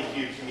comedy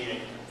cube comedic.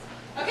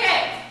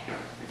 Okay,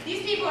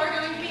 these people are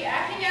going to be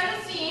acting out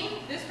a scene.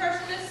 This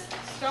person is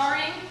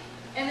starring,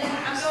 and then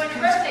I'm going to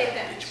rotate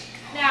them.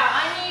 Now,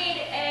 I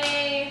need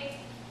a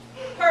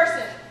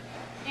person.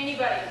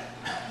 Anybody.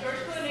 George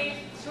Clooney.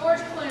 George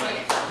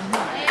Clooney.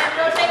 And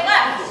rotate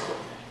left.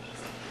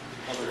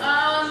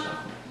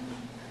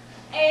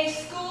 A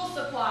school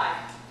supply.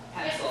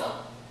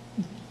 Pencil.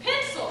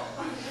 Pencil.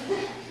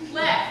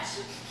 Left.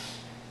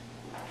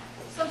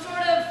 Some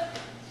sort of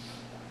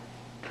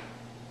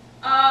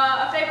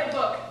a favorite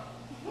book.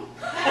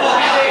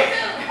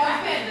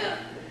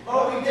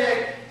 Moby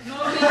Dick.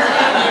 Moby Dick.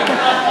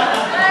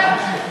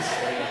 Left.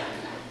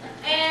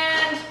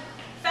 And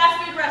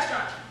fast food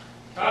restaurant.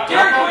 I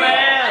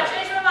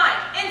changed my mind.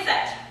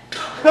 Insect.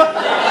 A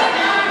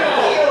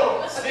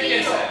Stick beetle.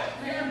 insect.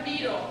 You're a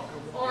beetle.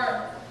 Or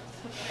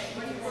wait,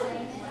 what do you call it?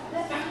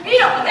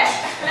 Beetle. Okay.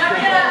 Now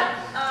we're gonna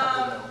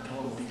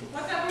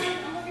what's that word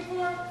I'm looking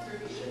for?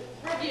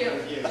 Review.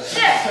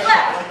 Shift.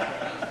 Left.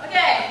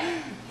 Okay.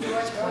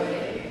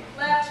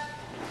 Left.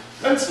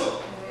 Pencil.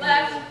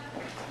 Left.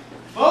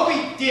 Moby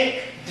Dick.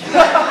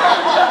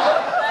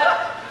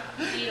 Left.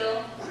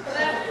 Beetle.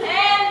 Left.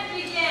 And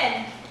begin.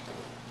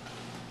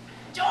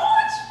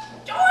 George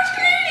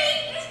Clooney!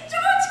 It's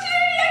George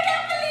Clooney! I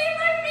can't believe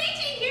I'm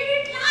meeting you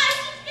in life.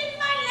 It's been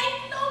my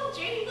lifelong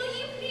dream. Will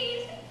you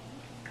please?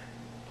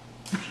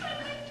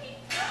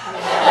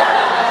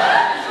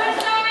 Switch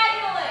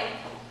diagonally.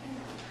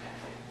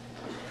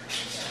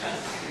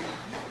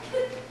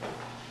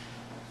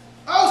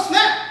 Oh,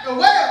 snap! A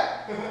whale!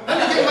 Let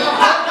me get my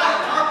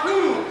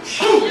harpoon! Oh,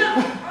 snap!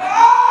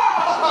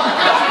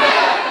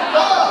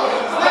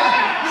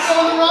 You're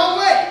going the wrong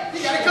way! You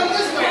gotta come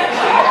this way!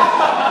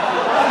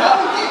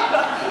 Moby Dick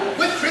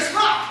with Chris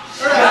Rock!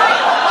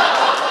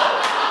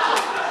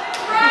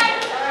 Right.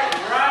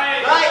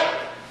 Right.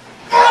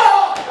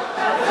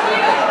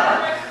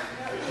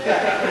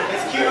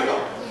 It's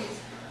cuticle.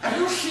 Have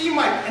you seen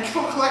my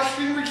pencil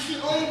collection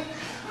recently?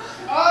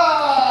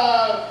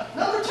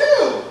 Number 2!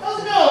 How's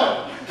it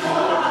going?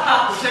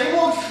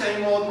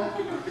 Same old.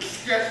 It's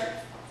stressful.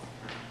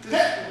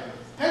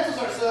 Pencils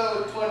are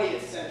so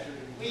 20th century.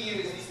 We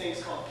use these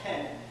things called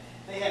pen.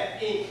 They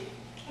have ink,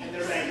 and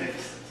they're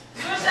magnificent.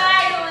 Switch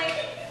diagonally.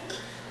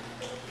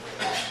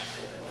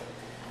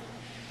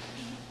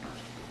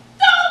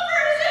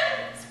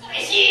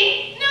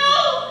 Squishy! No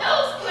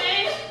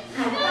squish!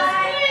 No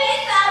squish!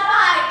 It's a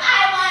bug! I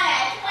wanna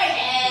squish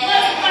it!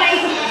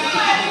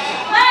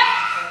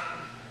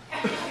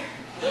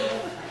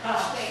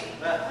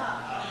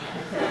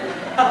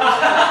 I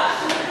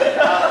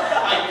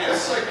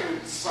guess I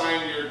can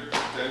sign your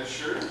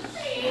dentures.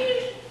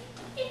 Please!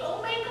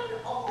 It'll make them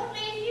all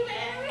make you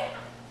very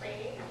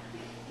happy.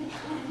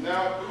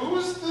 Now, who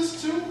is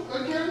this to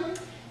again?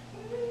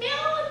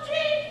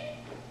 Mildred!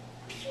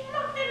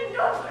 Nothing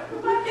different.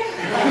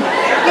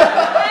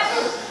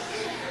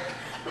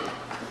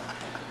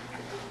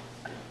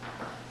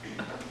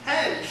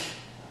 Pens?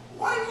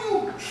 Why do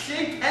you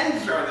say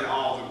pens are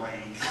all the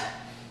ways?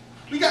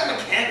 We got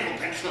mechanical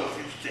pencils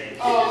these days.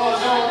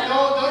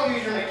 Oh, don't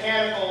use your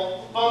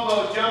mechanical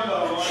bumbo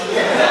jumbo on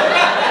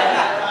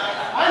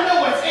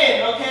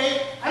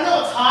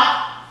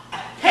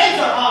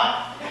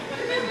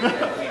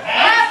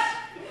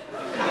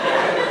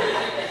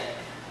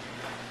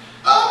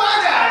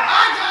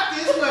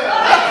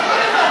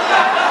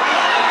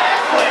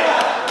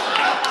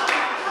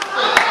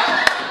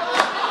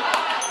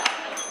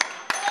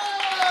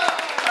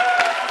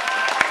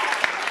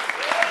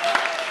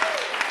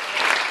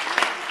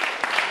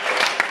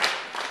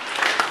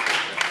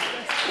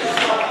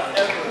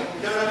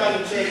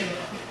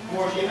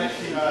More comedy.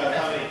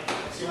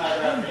 Too high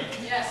around me.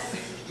 Yes.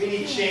 We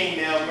need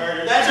chainmail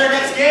murder. That's our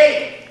next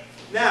game.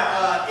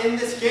 Now, in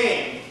this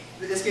game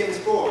is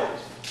 4.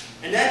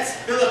 And that's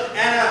Philip,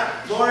 Anna,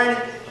 Lauren,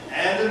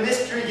 and the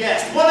mystery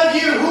guest. One of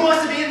you, who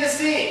wants to be in this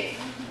scene?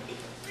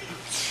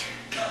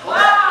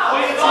 Wow.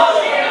 Only 2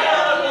 of you.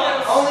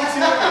 Only 2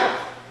 of you.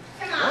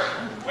 Come on.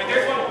 Wait,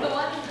 there's one. The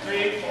one.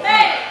 3, 4.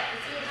 Hey.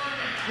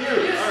 You.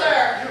 You,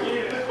 sir. You.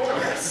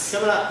 Yes.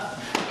 Coming up.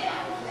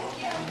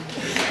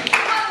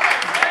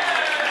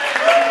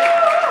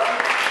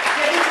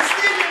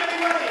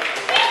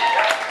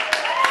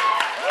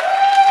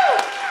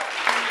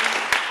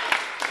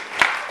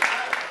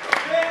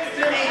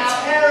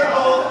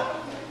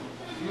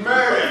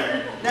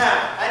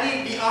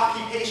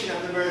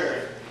 Of the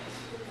murderer.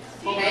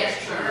 Hedge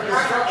trimmer.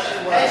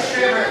 Hedge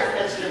trimmer.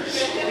 Hedge trimmer.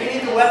 We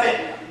need the weapon,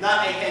 not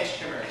a hedge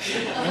trimmer.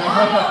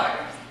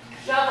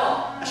 Shovel.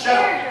 A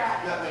shovel.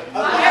 No, wait.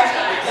 Hair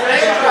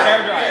dryer. Hair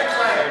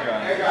dryer. Yeah,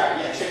 hair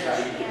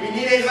dryer. We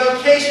need a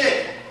location.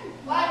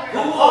 Library.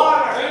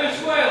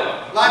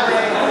 Venezuela.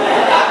 Library.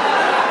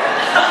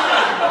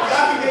 The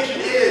occupation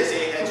is a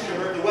hedge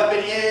trimmer. The weapon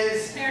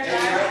is hair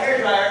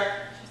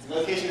dryer. The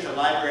location is a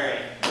library.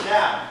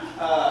 Now,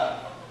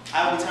 I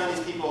will be telling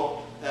these people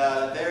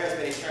there has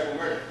been a terrible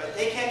murder, but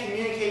they can't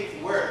communicate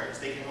with words.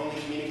 They can only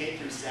communicate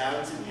through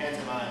sounds and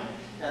pantomime.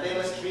 Now they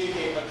must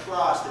communicate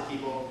across the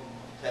people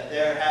that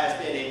there has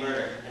been a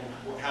murder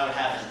and how it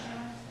happened.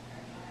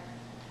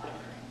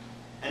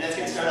 And that's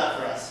going to start out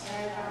for us.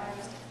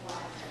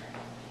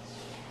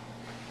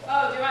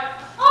 Oh, do I?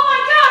 Oh my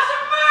gosh, a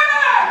murder!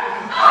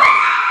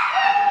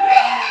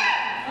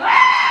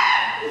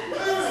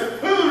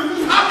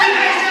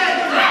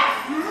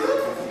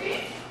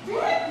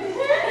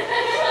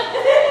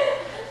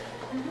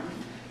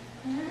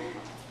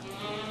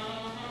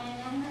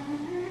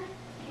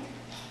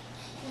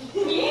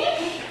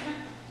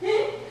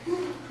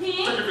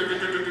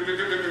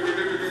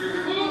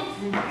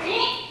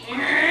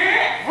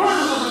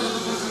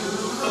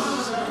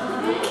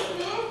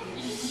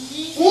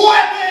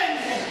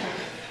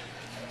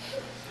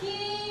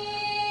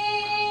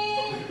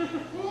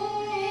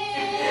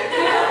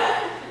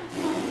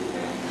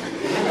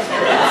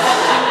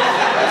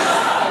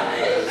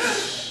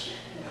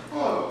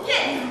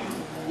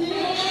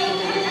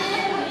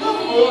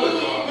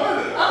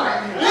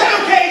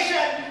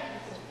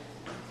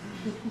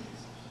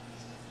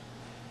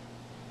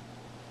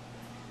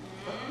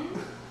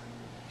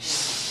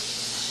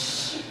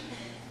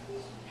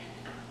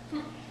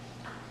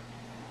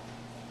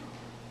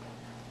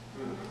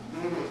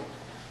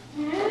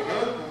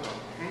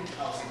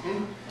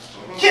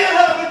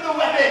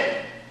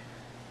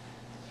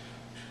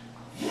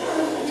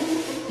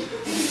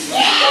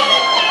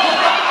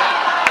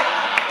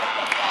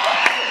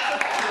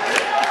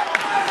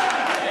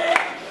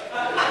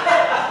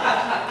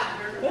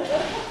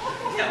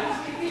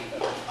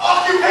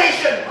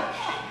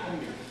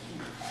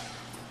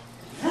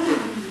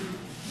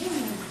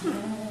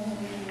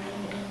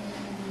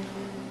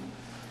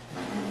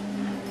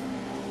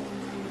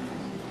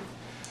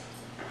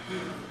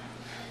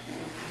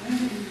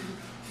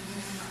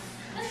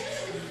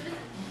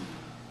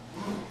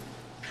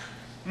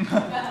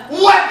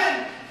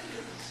 Weapon!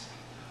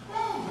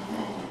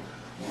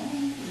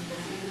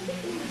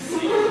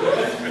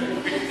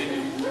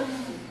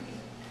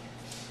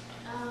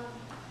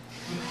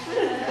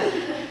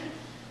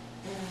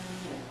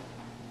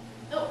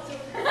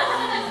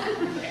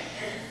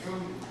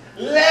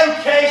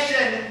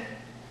 Location!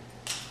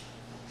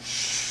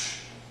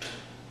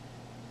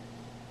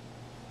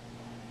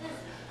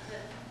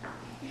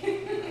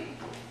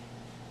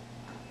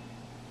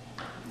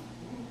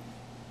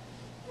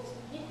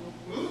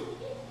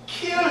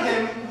 Kill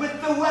him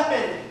with the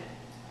weapon!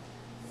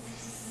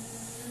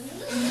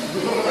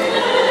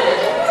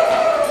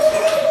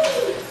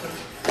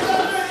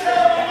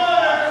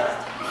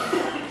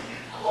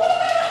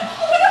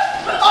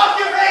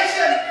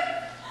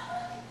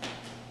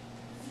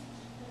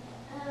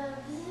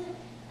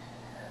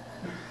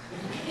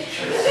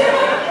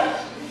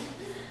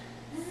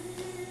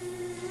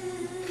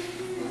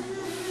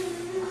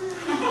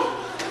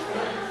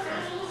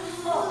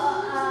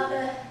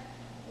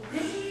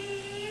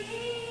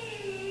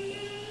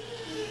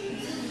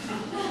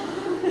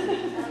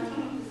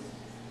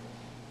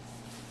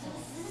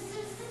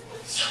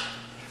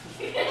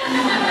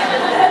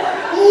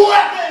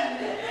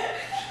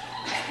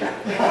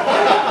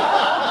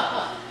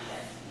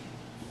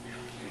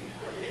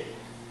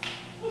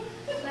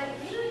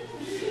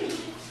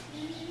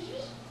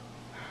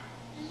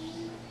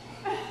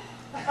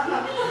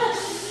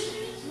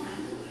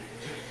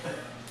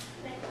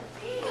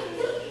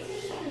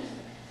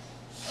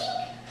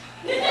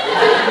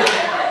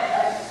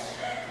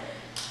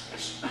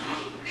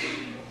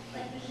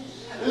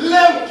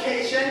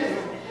 Location!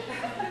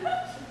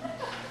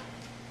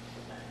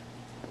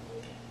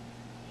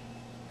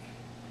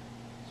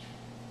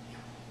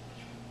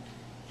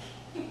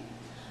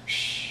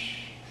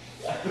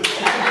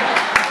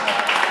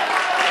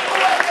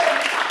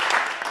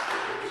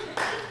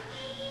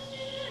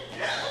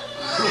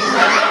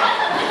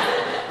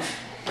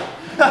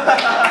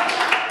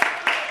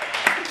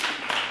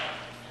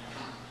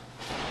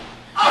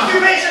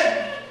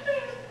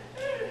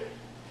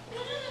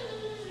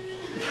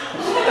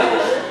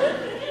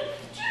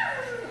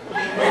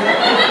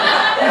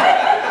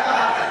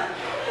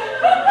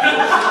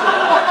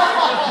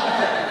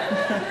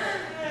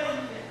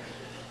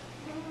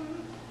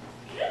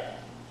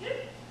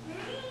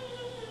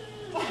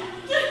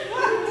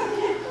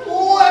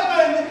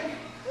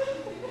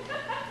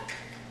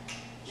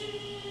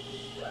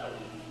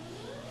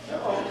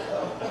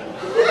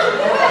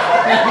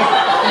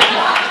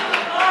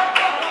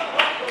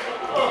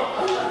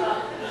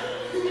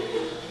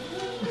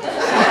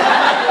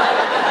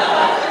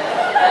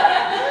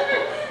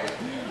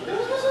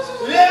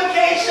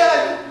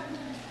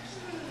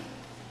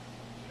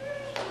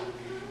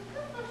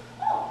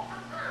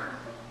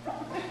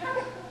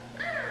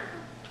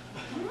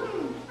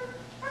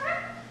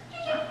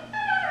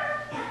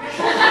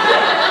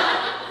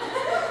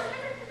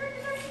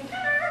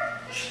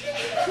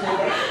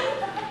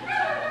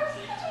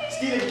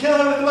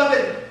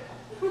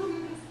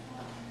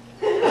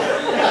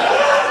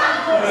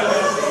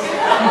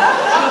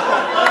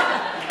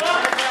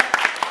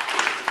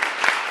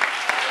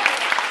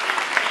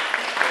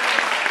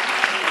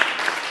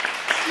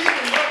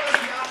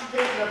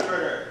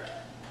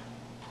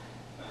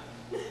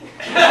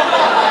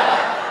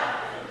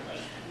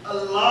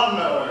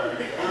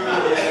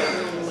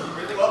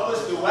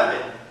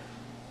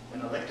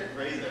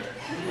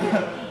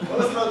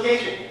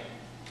 location?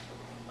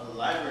 A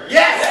library.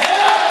 Yes!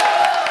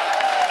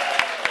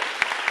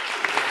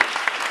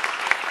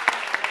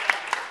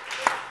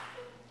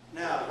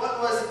 Now, what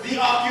was the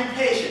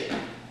occupation?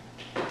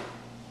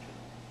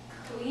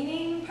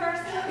 Cleaning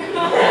person?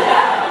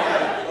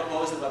 Yeah, what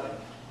was the weapon?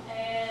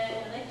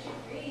 An electric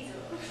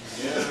razor.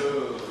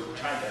 No.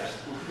 Try that.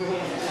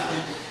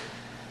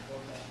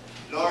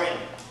 Lauren.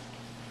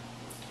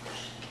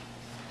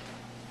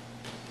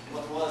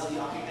 What was the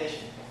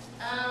occupation?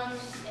 A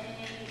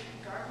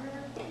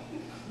gardener.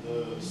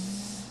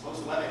 Loose. What was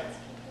the weapon?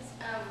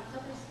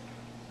 Clippers.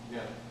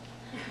 No.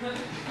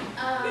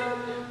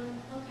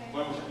 Okay.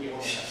 One more time. Yeah, one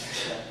more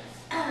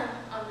time.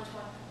 On which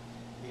one?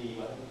 The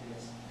weapon,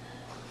 yes.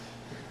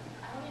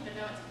 I don't even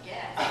know what to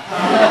guess.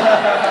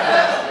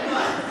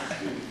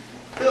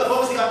 Philip, what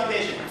was the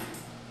occupation?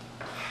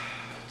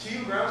 To you,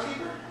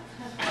 groundskeeper?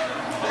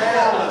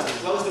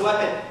 What was the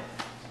weapon?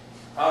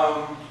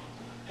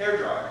 Hair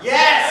dryer.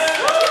 Yes!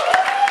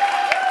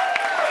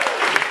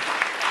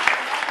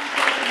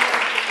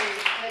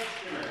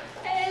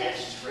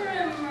 Hedge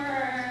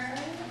trimmer.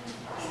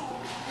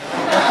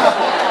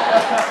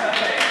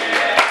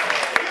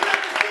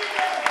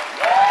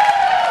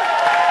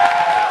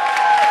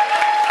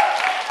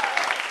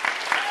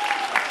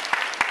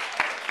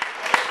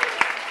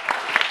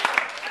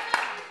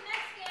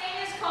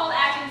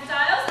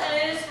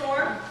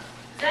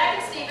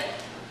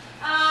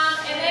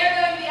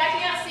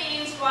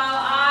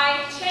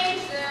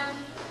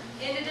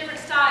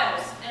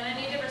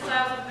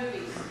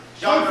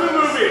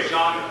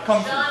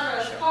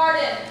 Genres.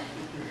 Pardon.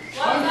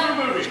 What was that?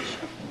 movie.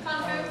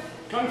 Kung Fu?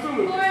 Kung Fu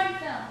movie. Foreign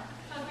film.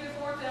 Kung Fu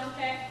foreign film,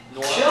 okay.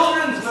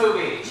 Children's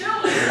movie.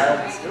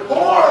 Children's movie.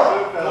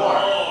 Horror!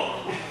 Horror.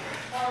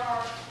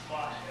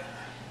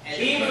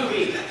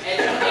 Movie.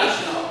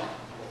 Educational.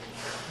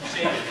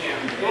 Okay,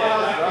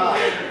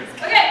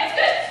 that's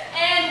good.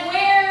 And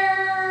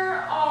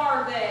where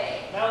are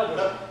they?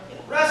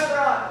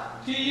 Restaurant.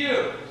 To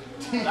you.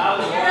 You're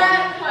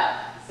at what?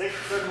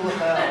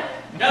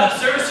 No, the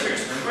service here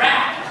is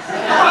crap.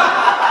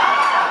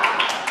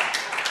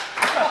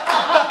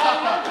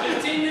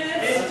 15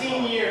 minutes?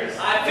 15 years.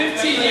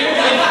 15 years?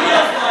 It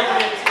feels like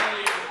 15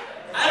 years.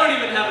 I don't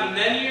even have a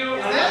menu. I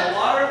don't have a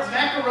water.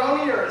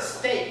 Macaroni or a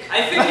steak? I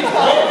think it's both. I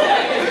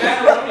think it's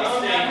macaroni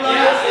steak.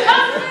 Yes.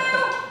 Kung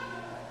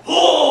Fu!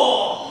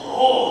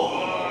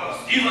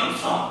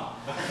 Stevenson.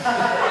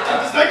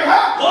 Steak of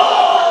half.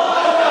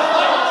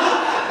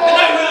 And I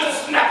will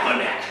snap her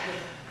neck.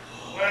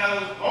 Well,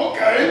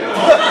 okay.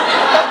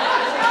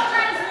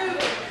 Children's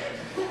movie.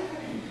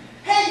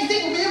 Hey, you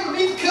think we'll be able to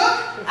beat the cook?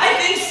 I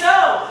think so.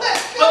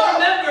 Let's go. But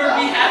remember,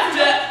 we have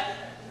to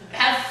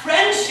have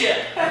friendship.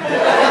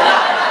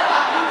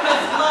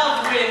 Because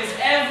love wins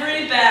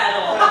every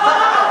battle.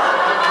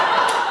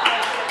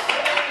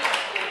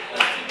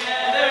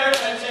 Together,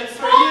 friendships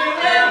for you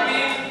and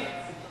me.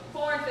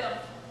 Foreign film.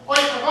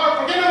 Oye, por favor,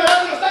 ¿por qué no le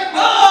das los tacos?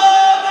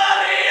 Oh,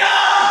 Maria!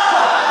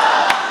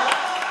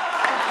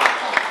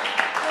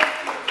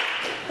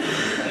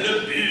 Le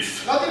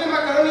beef. ¿No tiene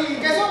macaroni y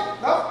queso?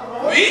 ¿No? Por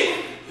favor. Oui?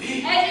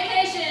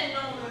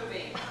 Educational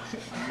movie.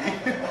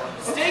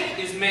 Steak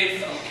is made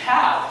from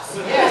cows.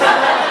 You know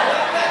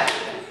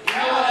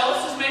what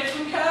else is made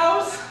from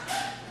cows?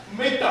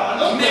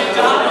 McDonald's.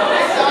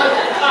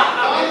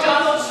 McDonald's.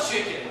 McDonald's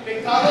chicken.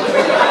 McDonald's.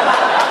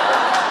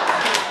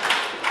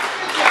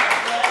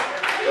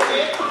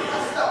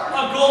 A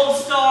gold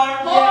star.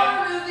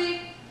 Horror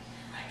movie.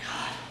 My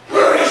God.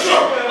 Nourish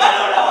him! I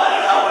don't know.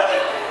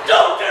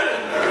 Don't do it!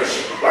 Nourish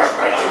him. Work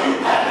right to you,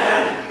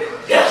 Batman.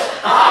 Yes.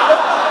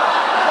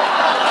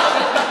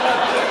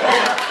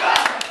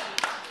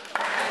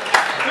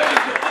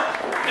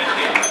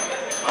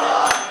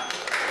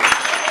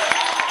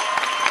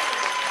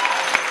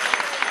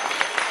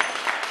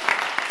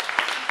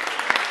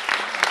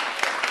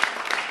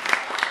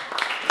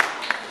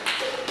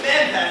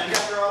 Man, Pat,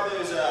 after all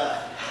those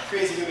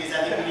crazy movies, I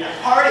think we need a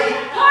party.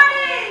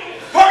 Party!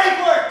 Party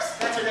Quirks!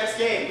 That's our next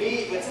game.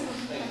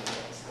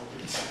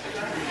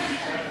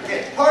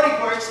 Okay, Party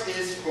Quirks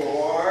is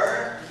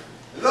for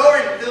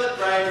Lauren, Philip,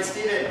 Brian, and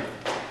Steven.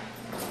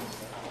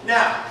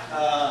 Now,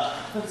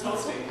 who's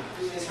hosting?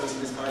 Who is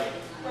hosting this party?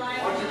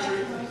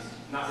 Brian.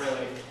 Not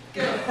really.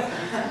 Good.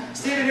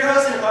 Steven, you're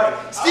hosting a party.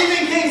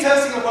 Stephen King's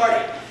hosting a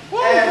party.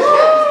 And at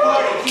this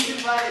party, he's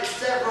invited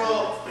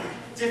several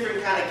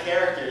different kind of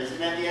characters,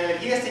 and at the end of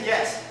it, he has to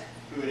guess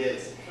who it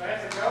is. Do I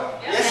have to go?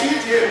 Yes, you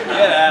do.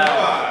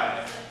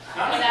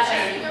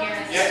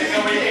 You have to go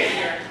in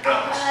here.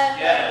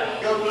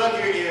 Yeah. Go plug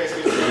your ears.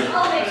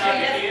 I'll make sure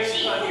you have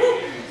cheat.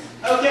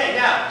 Okay,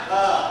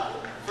 now,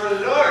 for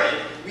Lauren,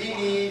 we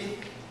need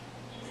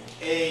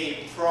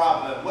a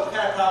problem. What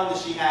kind of problem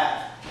does she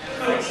have?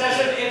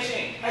 Excessive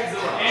itching.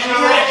 Eczema. She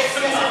has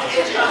excessive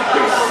itching.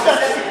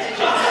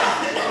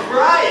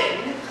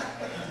 Brian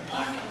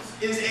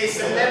is a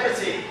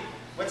celebrity.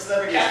 What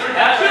celebrity is he?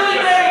 Billy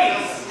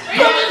Mays!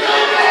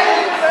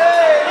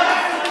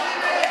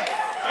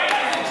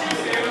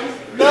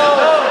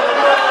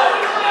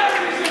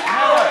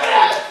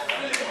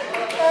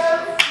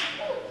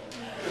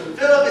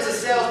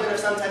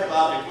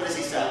 topic. What does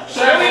he sell?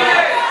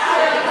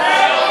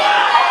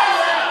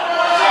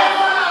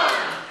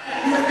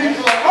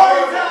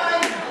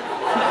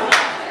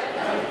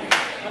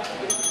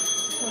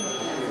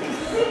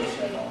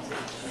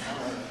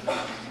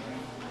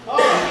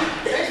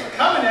 Thanks for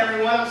coming,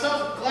 everyone. I'm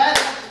so glad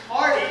to have this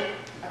party.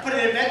 I put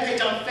an event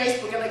page on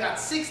Facebook and I got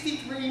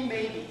 63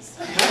 maybes.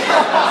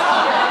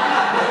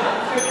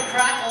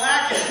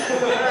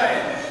 Crack-a-lackin'. All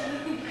right.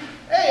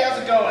 Hey, how's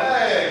it going?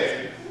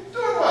 Hey,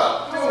 doing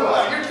well. Doing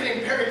well. You're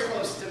getting very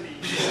close to me.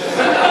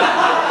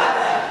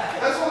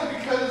 That's only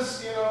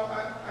because, you know,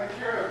 I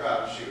care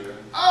about you. And,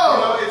 Oh! You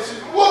know, it's,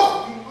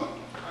 whoa!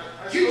 I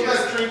You spilled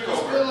just that drink over.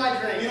 spilled my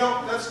drink. You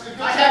know, that's good.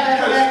 I have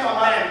that effect on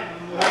men.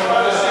 I'm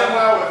trying to stand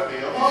well with me.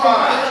 It'll be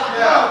fine.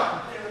 Yeah.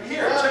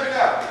 Here, check it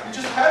out. You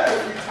just had it a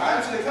few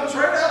times and it comes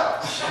right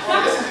out.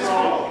 This is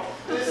normal.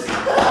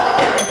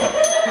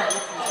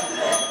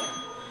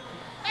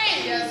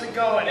 Hey, how's it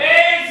going?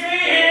 Hey, it's me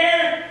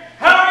here.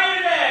 How are you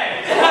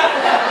today?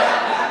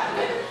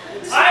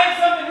 I have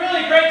something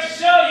really great to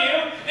show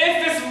you. It's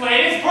this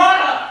latest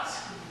product.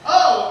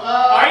 Oh,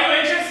 Are you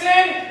interested?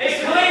 It's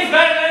clean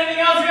better than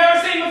anything else you've ever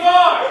seen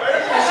before.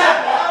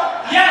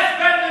 Yes,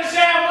 better than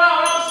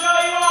ShamWow, and I'll show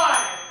you why.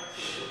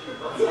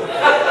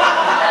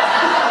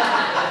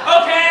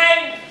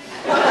 Okay.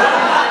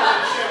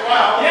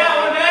 Yeah,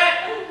 want to bet?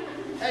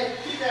 hey,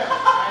 keep down.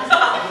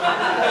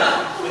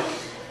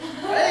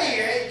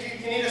 Hey, do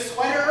you need a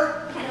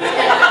sweater?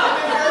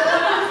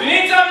 You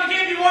need something to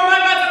keep you warm? I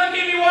got something to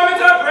keep you warm.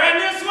 It's our brand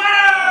new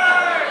sweater.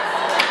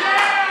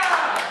 Yeah.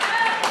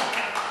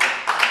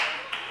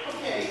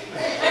 Okay.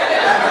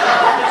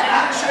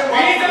 We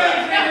need something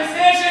to clean the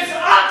stitch. It's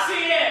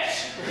Oxy-Itch.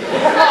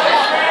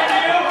 It's brand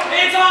new.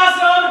 It's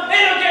awesome.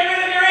 It'll get rid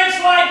of your itch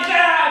like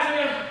that.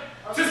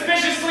 It's a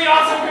suspiciously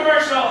awesome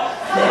commercial.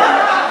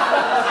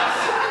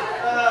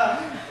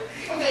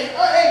 Okay.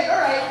 Oh, hey, all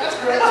right. That's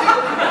great too.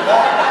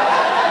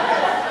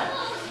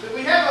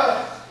 We have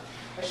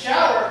a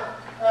shower.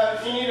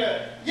 If you need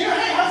a,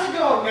 hey, how's it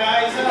going,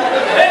 guys?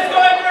 It's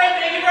going great.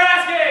 Thank you for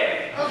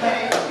asking.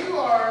 Okay, you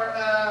are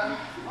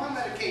on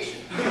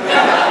medication.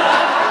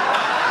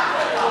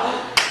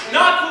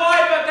 Not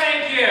quite, but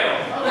thank you.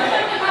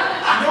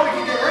 You know we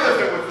can get rid of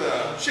it with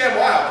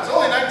ShamWow. It's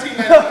only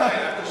 $19.99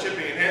 after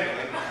shipping and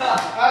handling.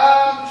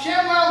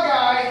 ShamWow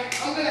guy,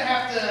 I'm gonna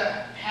have to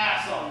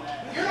pass on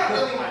that. You're not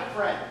really my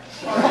friend.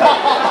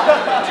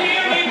 Do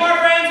you need more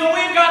friends? Well,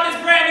 we've got this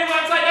brand new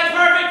website that's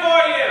perfect for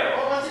you.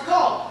 Well, what's it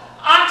called?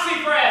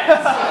 OxyFriends. It's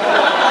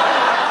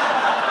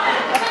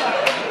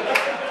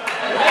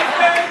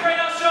very great.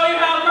 I'll show you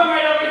how. Come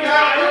right over here.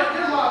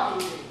 You're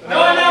mocking me. No,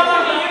 I'm not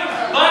mocking you,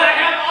 but I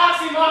have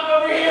OxyMock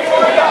over here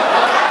for you.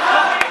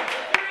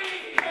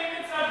 3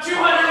 payments of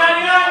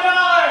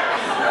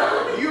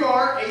 $299. You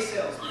are a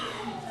salesman.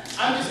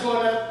 I'm just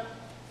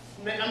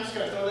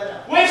gonna throw that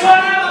out. Which one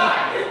am I?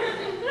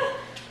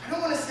 I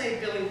don't want to say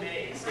Billy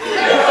Mays.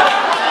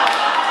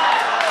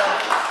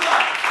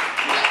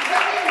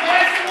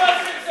 Yes, it was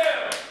too.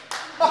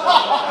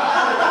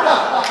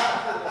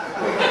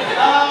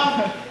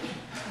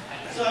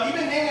 So have you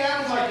been hanging out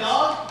with my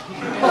dog?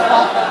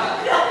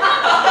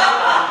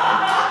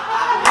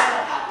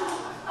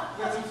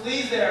 Got some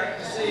fleas there.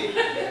 Let's see.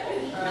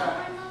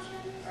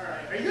 All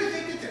right. Are you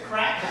addicted to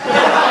crack?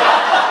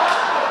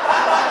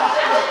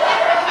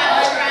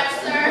 Congrats,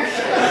 sir.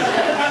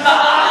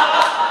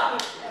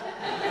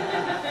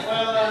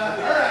 Well,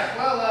 all right.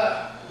 Well,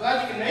 glad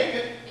you can make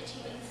it.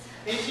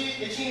 Itchy knees.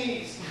 Itchy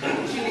knees.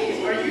 Itchy knees.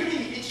 Are you the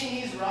itchy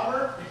knees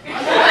robber?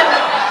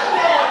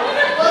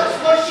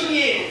 What she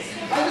is.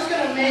 I'm just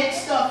gonna make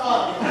stuff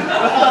up.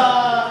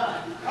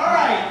 All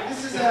right.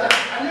 This is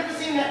I've never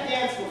seen that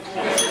dance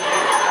before.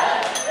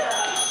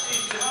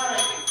 All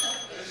right.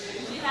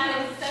 She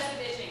had excessive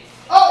itching.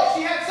 Oh,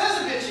 she had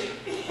excessive itching.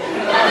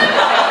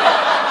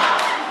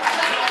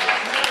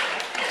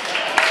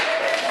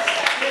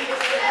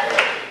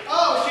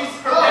 Oh, she's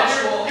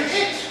you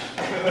itch.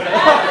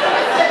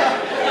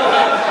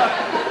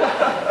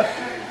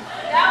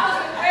 That was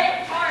a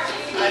great party.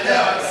 I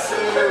know, it's so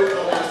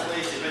almost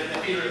lazy, but the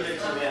Peter is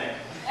dramatic.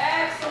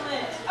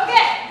 Excellent.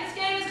 Okay, this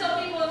game is called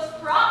People's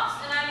Props,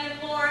 and I need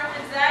Lauren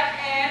and Zach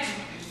and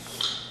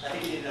I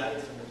think you need that.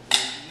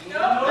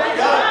 nope, There you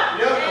go.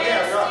 Yep, okay, and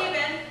I'm wrong.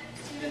 Steven.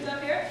 Steven's up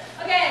here.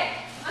 Okay,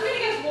 I'm gonna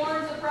guess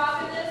Lauren's the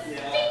prop in this.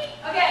 Yeah. Tink.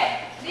 Okay,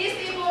 these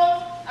people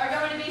are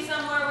going to be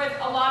somewhere with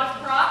a lot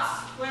of props.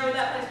 Where would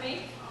that place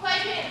be?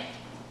 Playpen.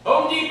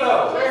 Home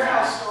Depot.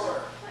 Warehouse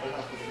store.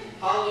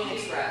 Halloween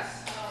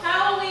Express.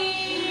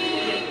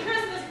 Halloween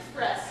Christmas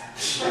Express.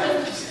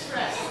 Christmas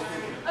Express.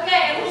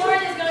 Okay, and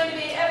Lauren is going to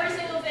be every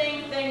single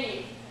thing they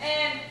need.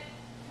 And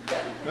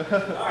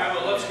All right,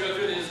 well, let's go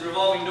through these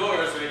revolving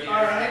doors right here.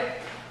 All right.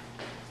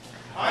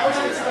 I always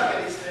get stuck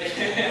at these things.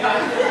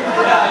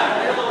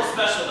 They're a little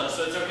special though,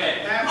 so it's okay.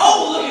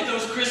 Oh, look at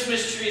those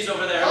Christmas trees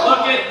over there. Oh,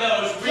 Look at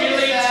those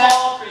really that.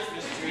 tall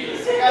Christmas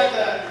trees. We got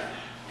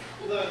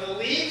the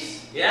leaves.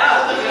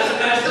 Yeah, look at Is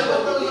that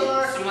what those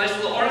are? some nice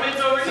little ornaments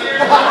over here.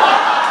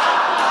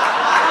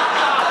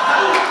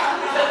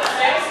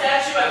 Sam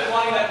statue, I've been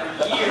wanting that for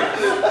years.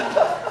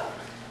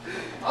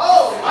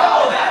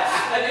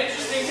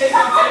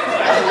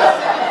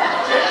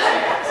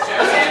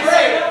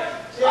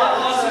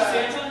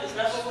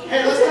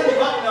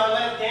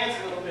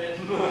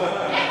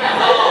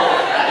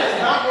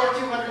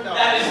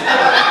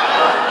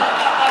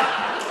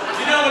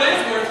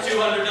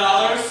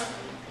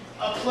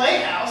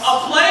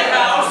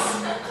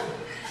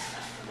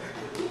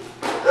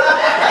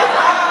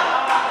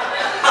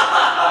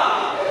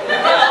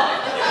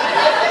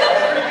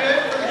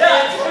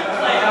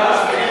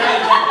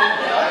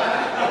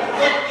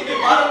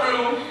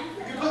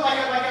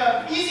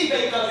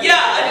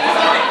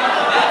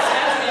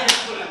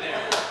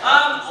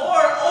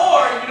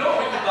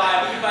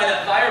 by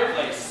that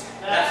fireplace.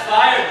 That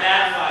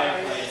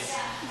fireplace.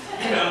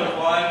 You know, the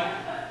one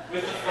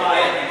with the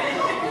fire.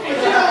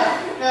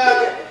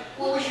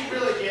 What we should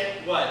really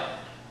get? What?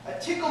 A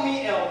tickle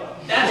me elbow.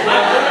 That's my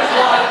first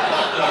one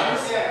of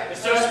those. Yeah. It's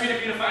so sweet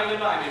of you to finally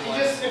buy me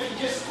one. If you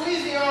just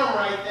squeeze the arm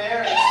right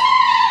there. It's...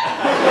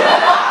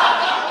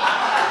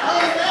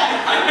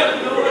 I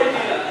have no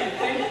idea. I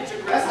think it's a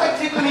great That's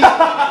like tickle me.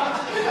 I'll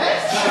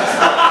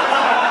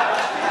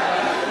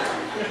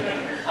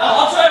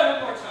try it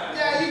one more time.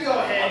 Yeah, you go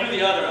ahead. I'll do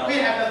the other. We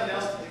have nothing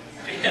else to do.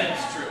 Yeah,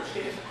 that's true.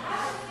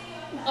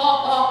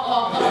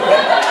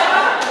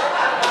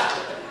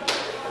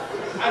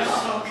 I'm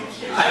so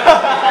confused.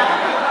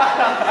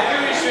 Maybe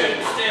we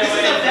should stay away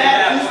from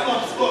that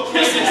one.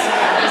 This is.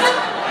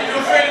 Are you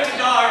afraid of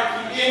the dark?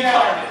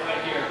 Incarnate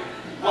right here.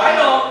 Why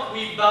don't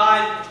we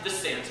buy the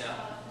Santa,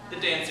 the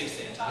dancing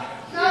Santa?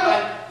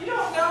 No. You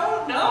don't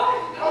know? No?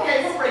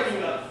 Okay, we're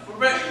breaking up.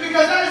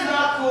 Because that is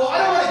not cool. I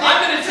don't want to.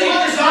 I'm going to take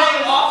this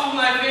ring off of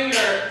my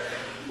finger.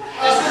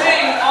 This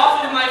ring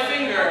off of my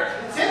finger.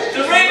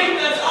 The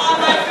ring that's on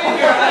my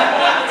finger that I'm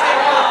going to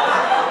take off.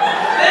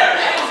 There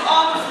it is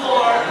on the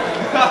floor.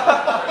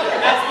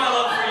 That's my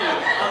love for you.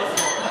 On the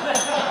floor.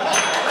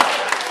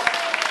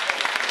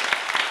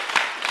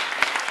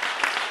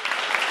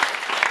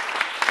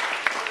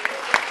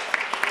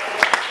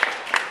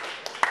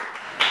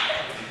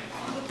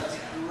 That's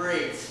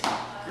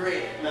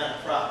great amount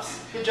of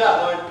props. Good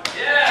job, Lauren.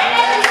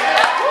 Yeah.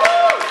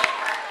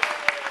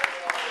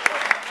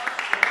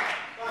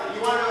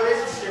 You want to know what is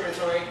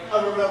discriminatory? A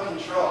remote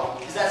control,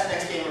 because that's the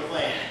next game we're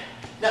playing.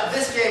 Now,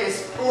 this game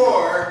is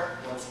for.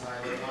 Once I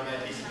look on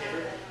that piece of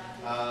paper.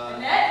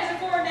 Net? Is it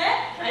for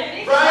Net? I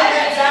think Brian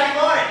and Zachary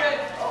Lauren.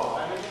 Good.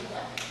 Oh, I mean,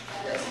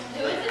 yes.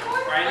 Who is it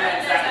for? Brian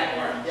and Zachary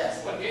Moore.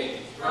 Yes. What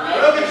game?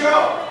 Remote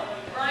control.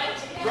 Brian.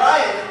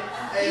 Brian.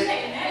 He's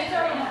taking Net. He's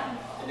already Net.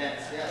 And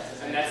that's,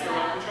 yes. And that's the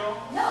remote control?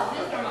 No,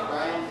 this is remote.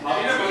 Brian.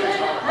 I'll be the remote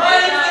control.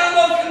 Brian's the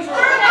remote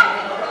control.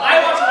 I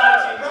watch a lot of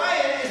TV.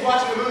 Brian is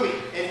watching a movie,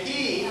 and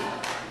he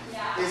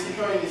is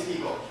controlling these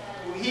people.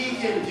 He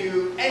can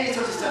do any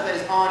sorts of stuff that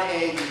is on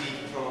a TV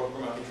control,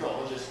 remote control.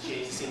 We'll just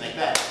change the scene like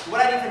that.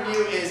 What I need from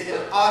you is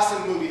an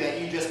awesome movie that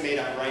you just made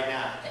up right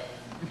now.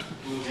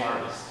 Movie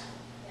artist.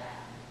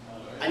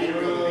 I need a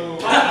real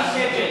movie.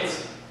 Viking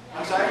midgets.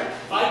 I'm sorry?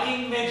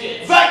 Viking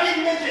midgets.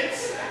 Viking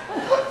midgets!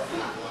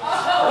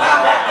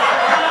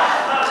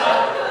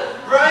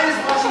 Brian is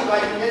watching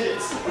Viking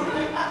midgets.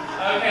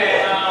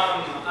 Okay, I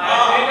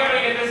think I'm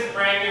gonna get this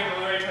brand new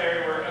Blu-ray player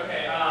to work.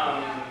 Okay,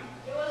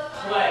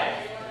 play.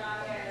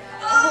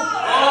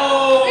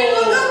 Oh!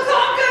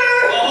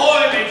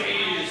 Ahoy,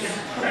 mateys!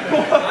 I'm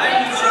the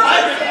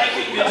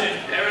Viking midget,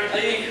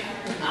 apparently.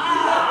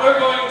 We're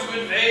going to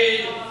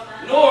invade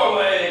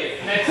Norway.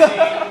 Next scene.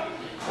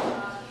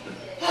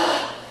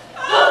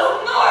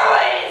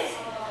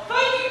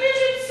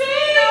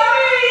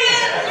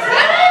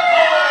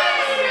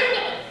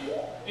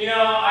 You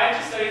know, I have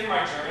to study for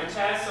my German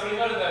test, so I'm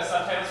gonna go to the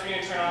subtitle screen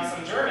and turn on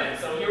some German.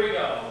 So here we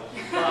go.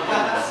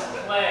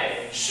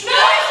 Play.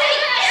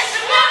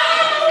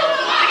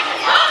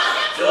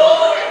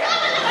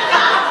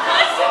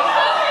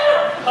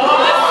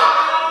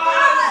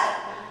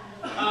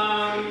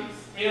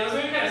 You know, this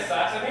movie kind of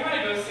sucks. I think I'm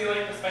gonna go see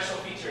like the special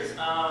features.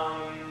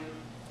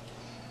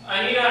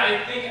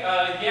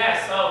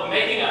 Yes. Oh,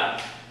 making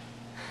up.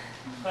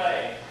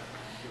 Play.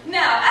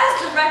 Now,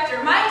 as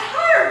director, my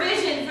entire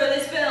vision for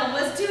this film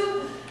was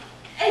to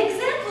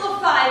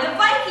exemplify the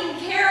Viking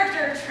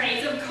character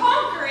traits of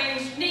conquering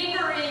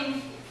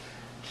neighboring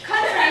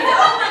countries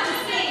over the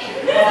sea.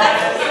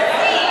 That's the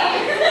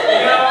sea.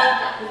 You know,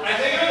 I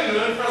think I'm in the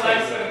mood for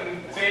like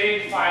some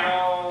big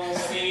final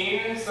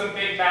scene, some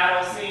big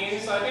battle scene.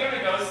 So I think I'm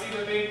gonna go see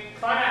the big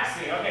climax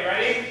scene. Okay,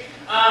 ready?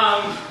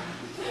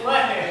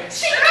 Play.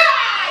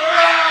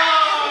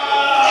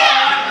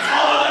 I'm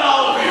taller than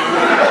all of you!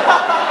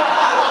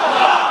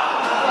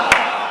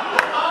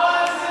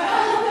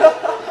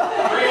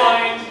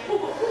 Rewind.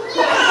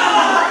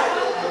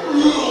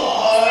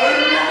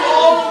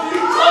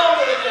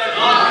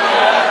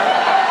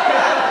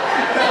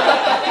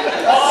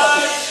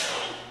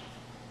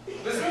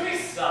 This movie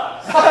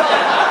sucks.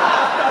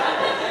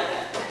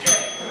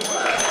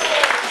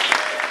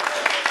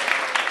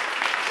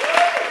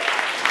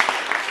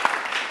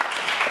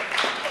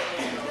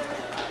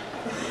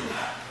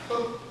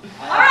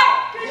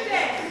 Alright, good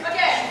day.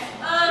 Okay,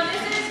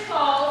 this is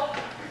called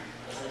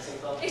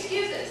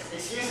Excuses.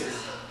 Excuses.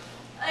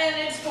 And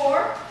it's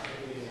for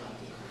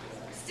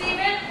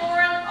Stephen,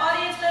 Lauren,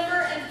 audience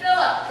member, and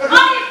Philip.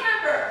 Audience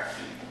member!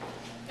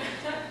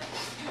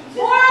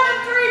 More than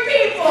 3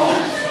 people!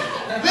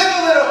 Live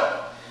a little.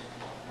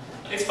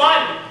 It's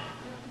fun.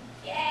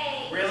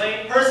 Yay.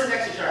 Really? Person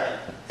next to Charlie.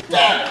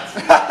 Damn it!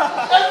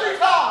 Every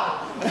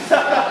time!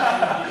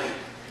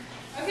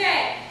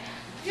 Okay,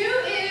 who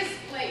is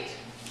late?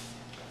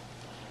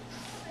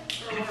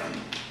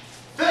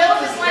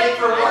 Philip is late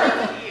for work.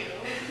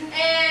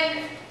 And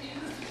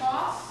who's the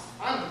boss?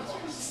 I'm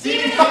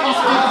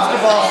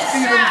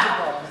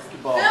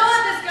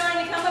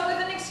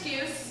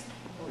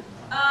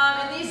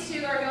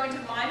are going to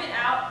mime it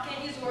out,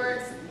 can't use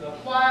words,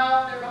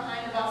 while they're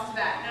behind the boss's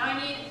back. Now I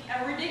need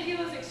a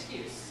ridiculous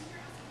excuse.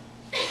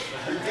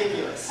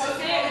 Ridiculous.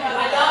 Okay,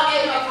 My dog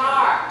ate my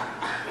car.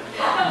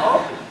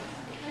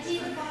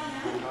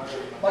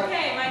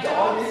 Okay, my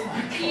dog's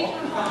teeth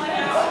were falling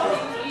out while he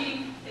was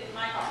eating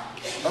my car.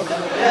 Okay.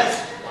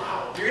 Yes.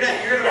 You're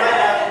gonna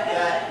write out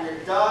that your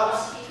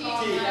dog's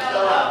teeth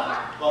fell out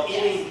while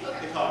eating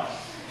the car.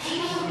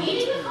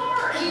 Eating the car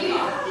or eating the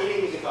car?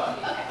 Eating the car.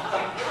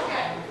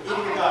 Okay.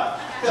 Eating the car.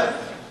 Go.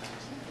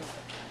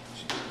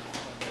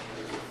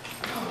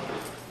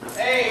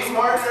 Hey,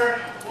 partner,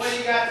 what do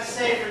you got to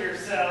say for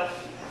yourself?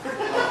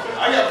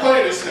 I got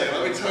plenty to say.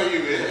 Let me tell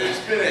you, it's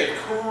been a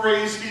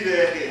crazy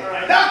day. All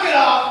right, knock it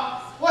off.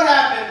 What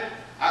happened?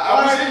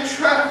 I was in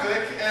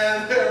traffic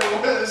and there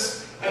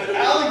was an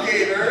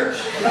alligator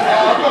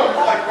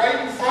like right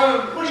in front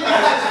of. What do you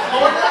think? That's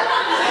Florida?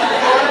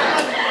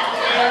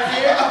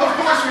 Of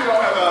course we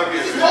don't have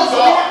alligators. It's supposed to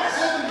be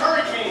golden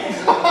hurricanes.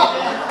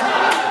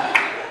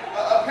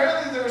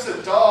 Apparently there was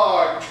a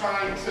dog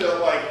trying to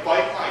like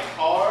bite my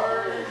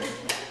car.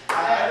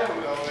 I don't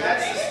know.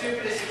 That's the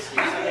stupidest excuse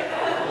I get.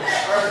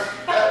 Or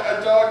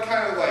a dog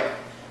kind of like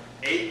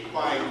ate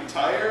my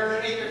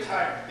tire. Ate your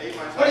tire. Ate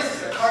my tire. What is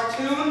this, a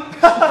cartoon?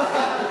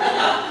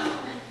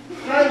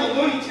 Not in the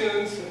Looney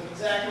Tunes,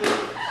 exactly.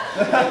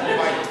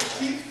 My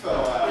teeth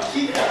fell out. The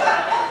teeth fell out.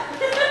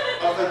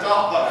 Of the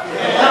dog.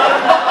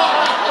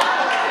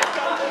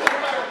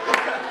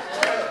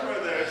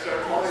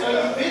 So you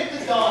bit the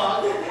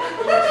dog, your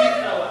teeth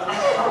fell out.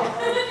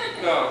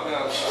 No.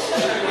 I'll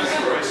tell you my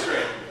story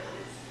straight.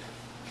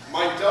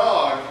 My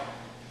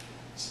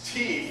dog's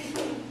teeth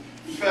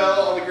fell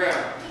on the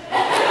ground.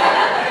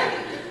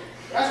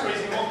 That's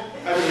reasonable.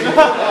 And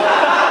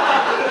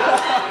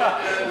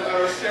I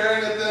was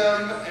staring at them,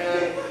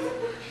 and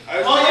I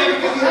was trying to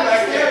put them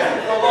back in.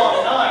 For a long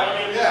time. I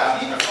mean, Yeah.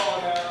 teeth are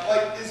falling out.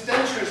 Like his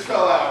dentures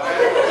fell out. And I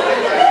put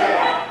them back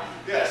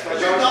in. Yes, my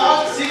Is your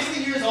dog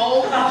 60 years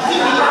old?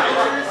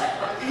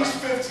 He's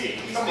 15.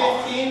 He's Come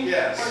on. 15?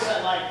 Yes. What is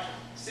that, like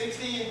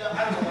 60? I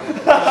don't know.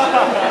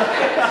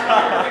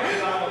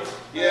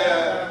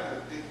 Yeah.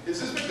 Is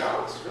this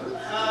McDonald's? Really?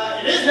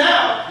 It is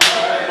now.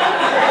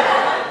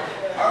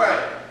 All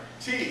right.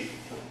 Teeth.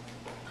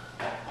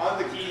 On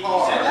the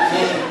car.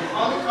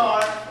 On the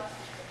car.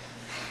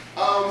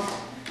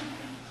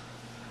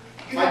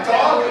 My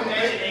dog.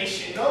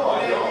 Imagination. No,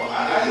 I don't.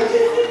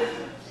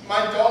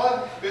 My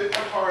dog bit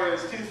my car and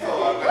his teeth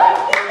fell out. I had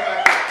to put it back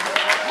in.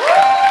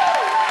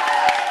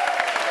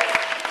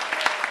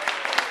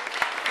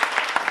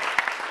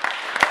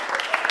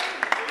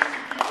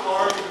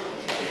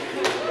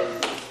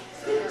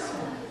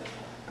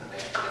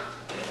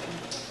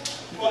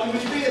 Well, would you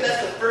think that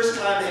that's the first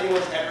time that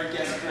anyone's ever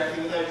guessed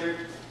correctly without your...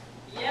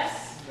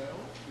 Yes.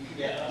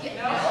 Yeah.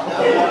 No.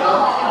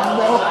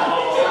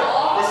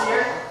 This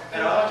year?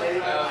 At all?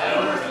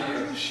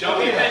 Don't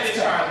be offended,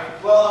 Charlie.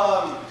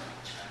 Well,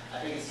 I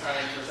think it's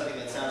time for something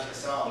that sounds like a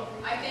song.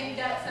 I think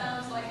that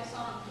sounds like a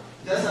song.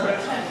 Does sound like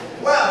a song.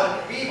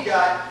 Well, we've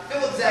got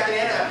Philip, Zach, and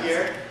Anna up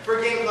here for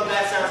a game called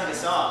That Sounds Like a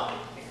Song.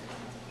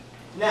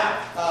 Now,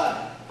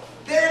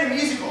 they're in a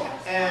musical,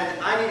 and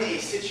I need a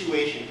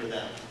situation for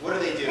them. What are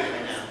they doing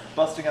right now?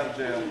 Busting out of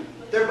jail.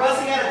 They're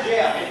busting out of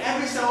jail, and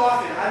every so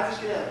often, I'm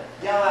just going to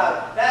yell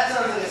out, "That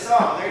sounds like a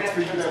song." They're going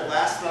to have to turn their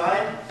last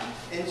line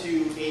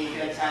into a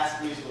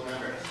fantastic musical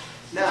number.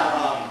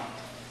 Now,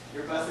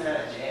 you're busting out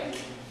of jail.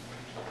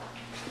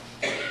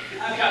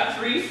 I've got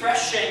 3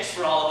 fresh shakes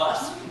for all of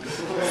us.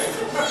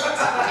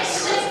 I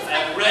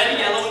have red,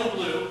 yellow, and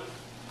blue.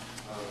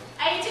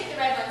 I took the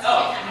red ones.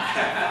 Oh,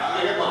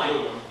 never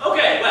mind.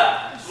 Okay,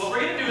 well, so what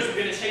we're going to do is we're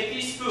going to take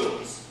these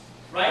spoons,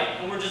 right?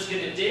 And we're just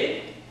going to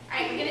dig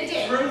Alright, we're gonna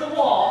dig. through the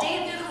wall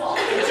Dig through the wall.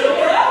 until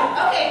we're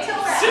out. Okay, till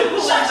we're out. Simple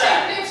as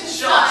that. Shawshank Redemption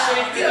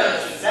Shawshank style.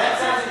 Redemption. That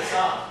sounds like a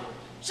song.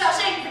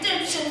 Shawshank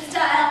Redemption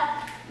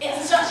style. It's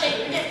a Shawshank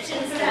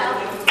Redemption style.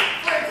 We're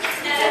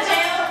getting out of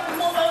jail.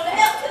 We won't go to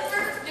hell because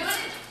we're doing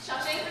it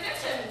Shawshank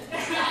Redemption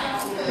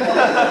style.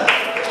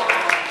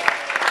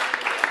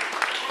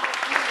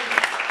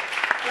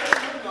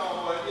 No,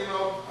 but you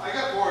know, I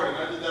got bored and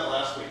I did that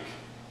last week.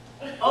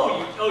 Oh,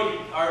 you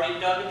already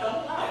dug a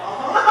tunnel?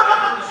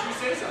 Did you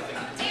say something?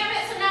 Damn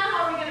it, so now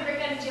how are we gonna break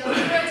out of jail?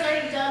 Everyone's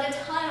already dug a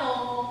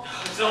tunnel.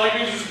 It's not like we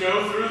just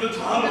go through the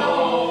tunnel.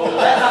 No.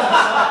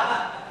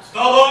 It's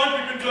not like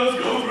we can just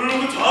go through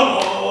the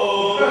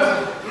tunnel.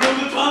 Through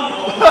the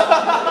tunnel.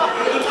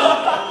 Through the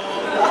tunnel.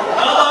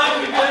 Not like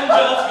we can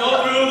just go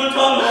through the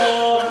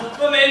tunnel.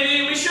 But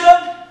maybe we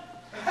should.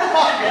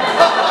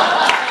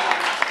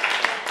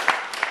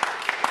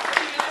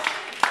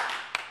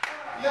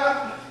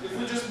 Yeah, if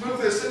we just move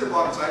this cinder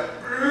block aside.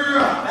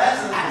 That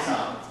sounds like a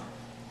song.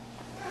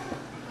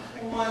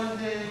 One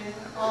day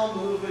I'll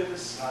move it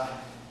aside.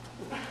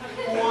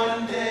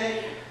 One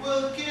day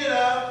we'll get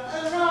out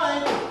and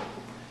ride.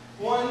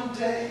 One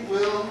day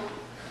we'll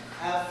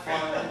have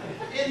fun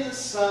in the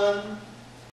sun.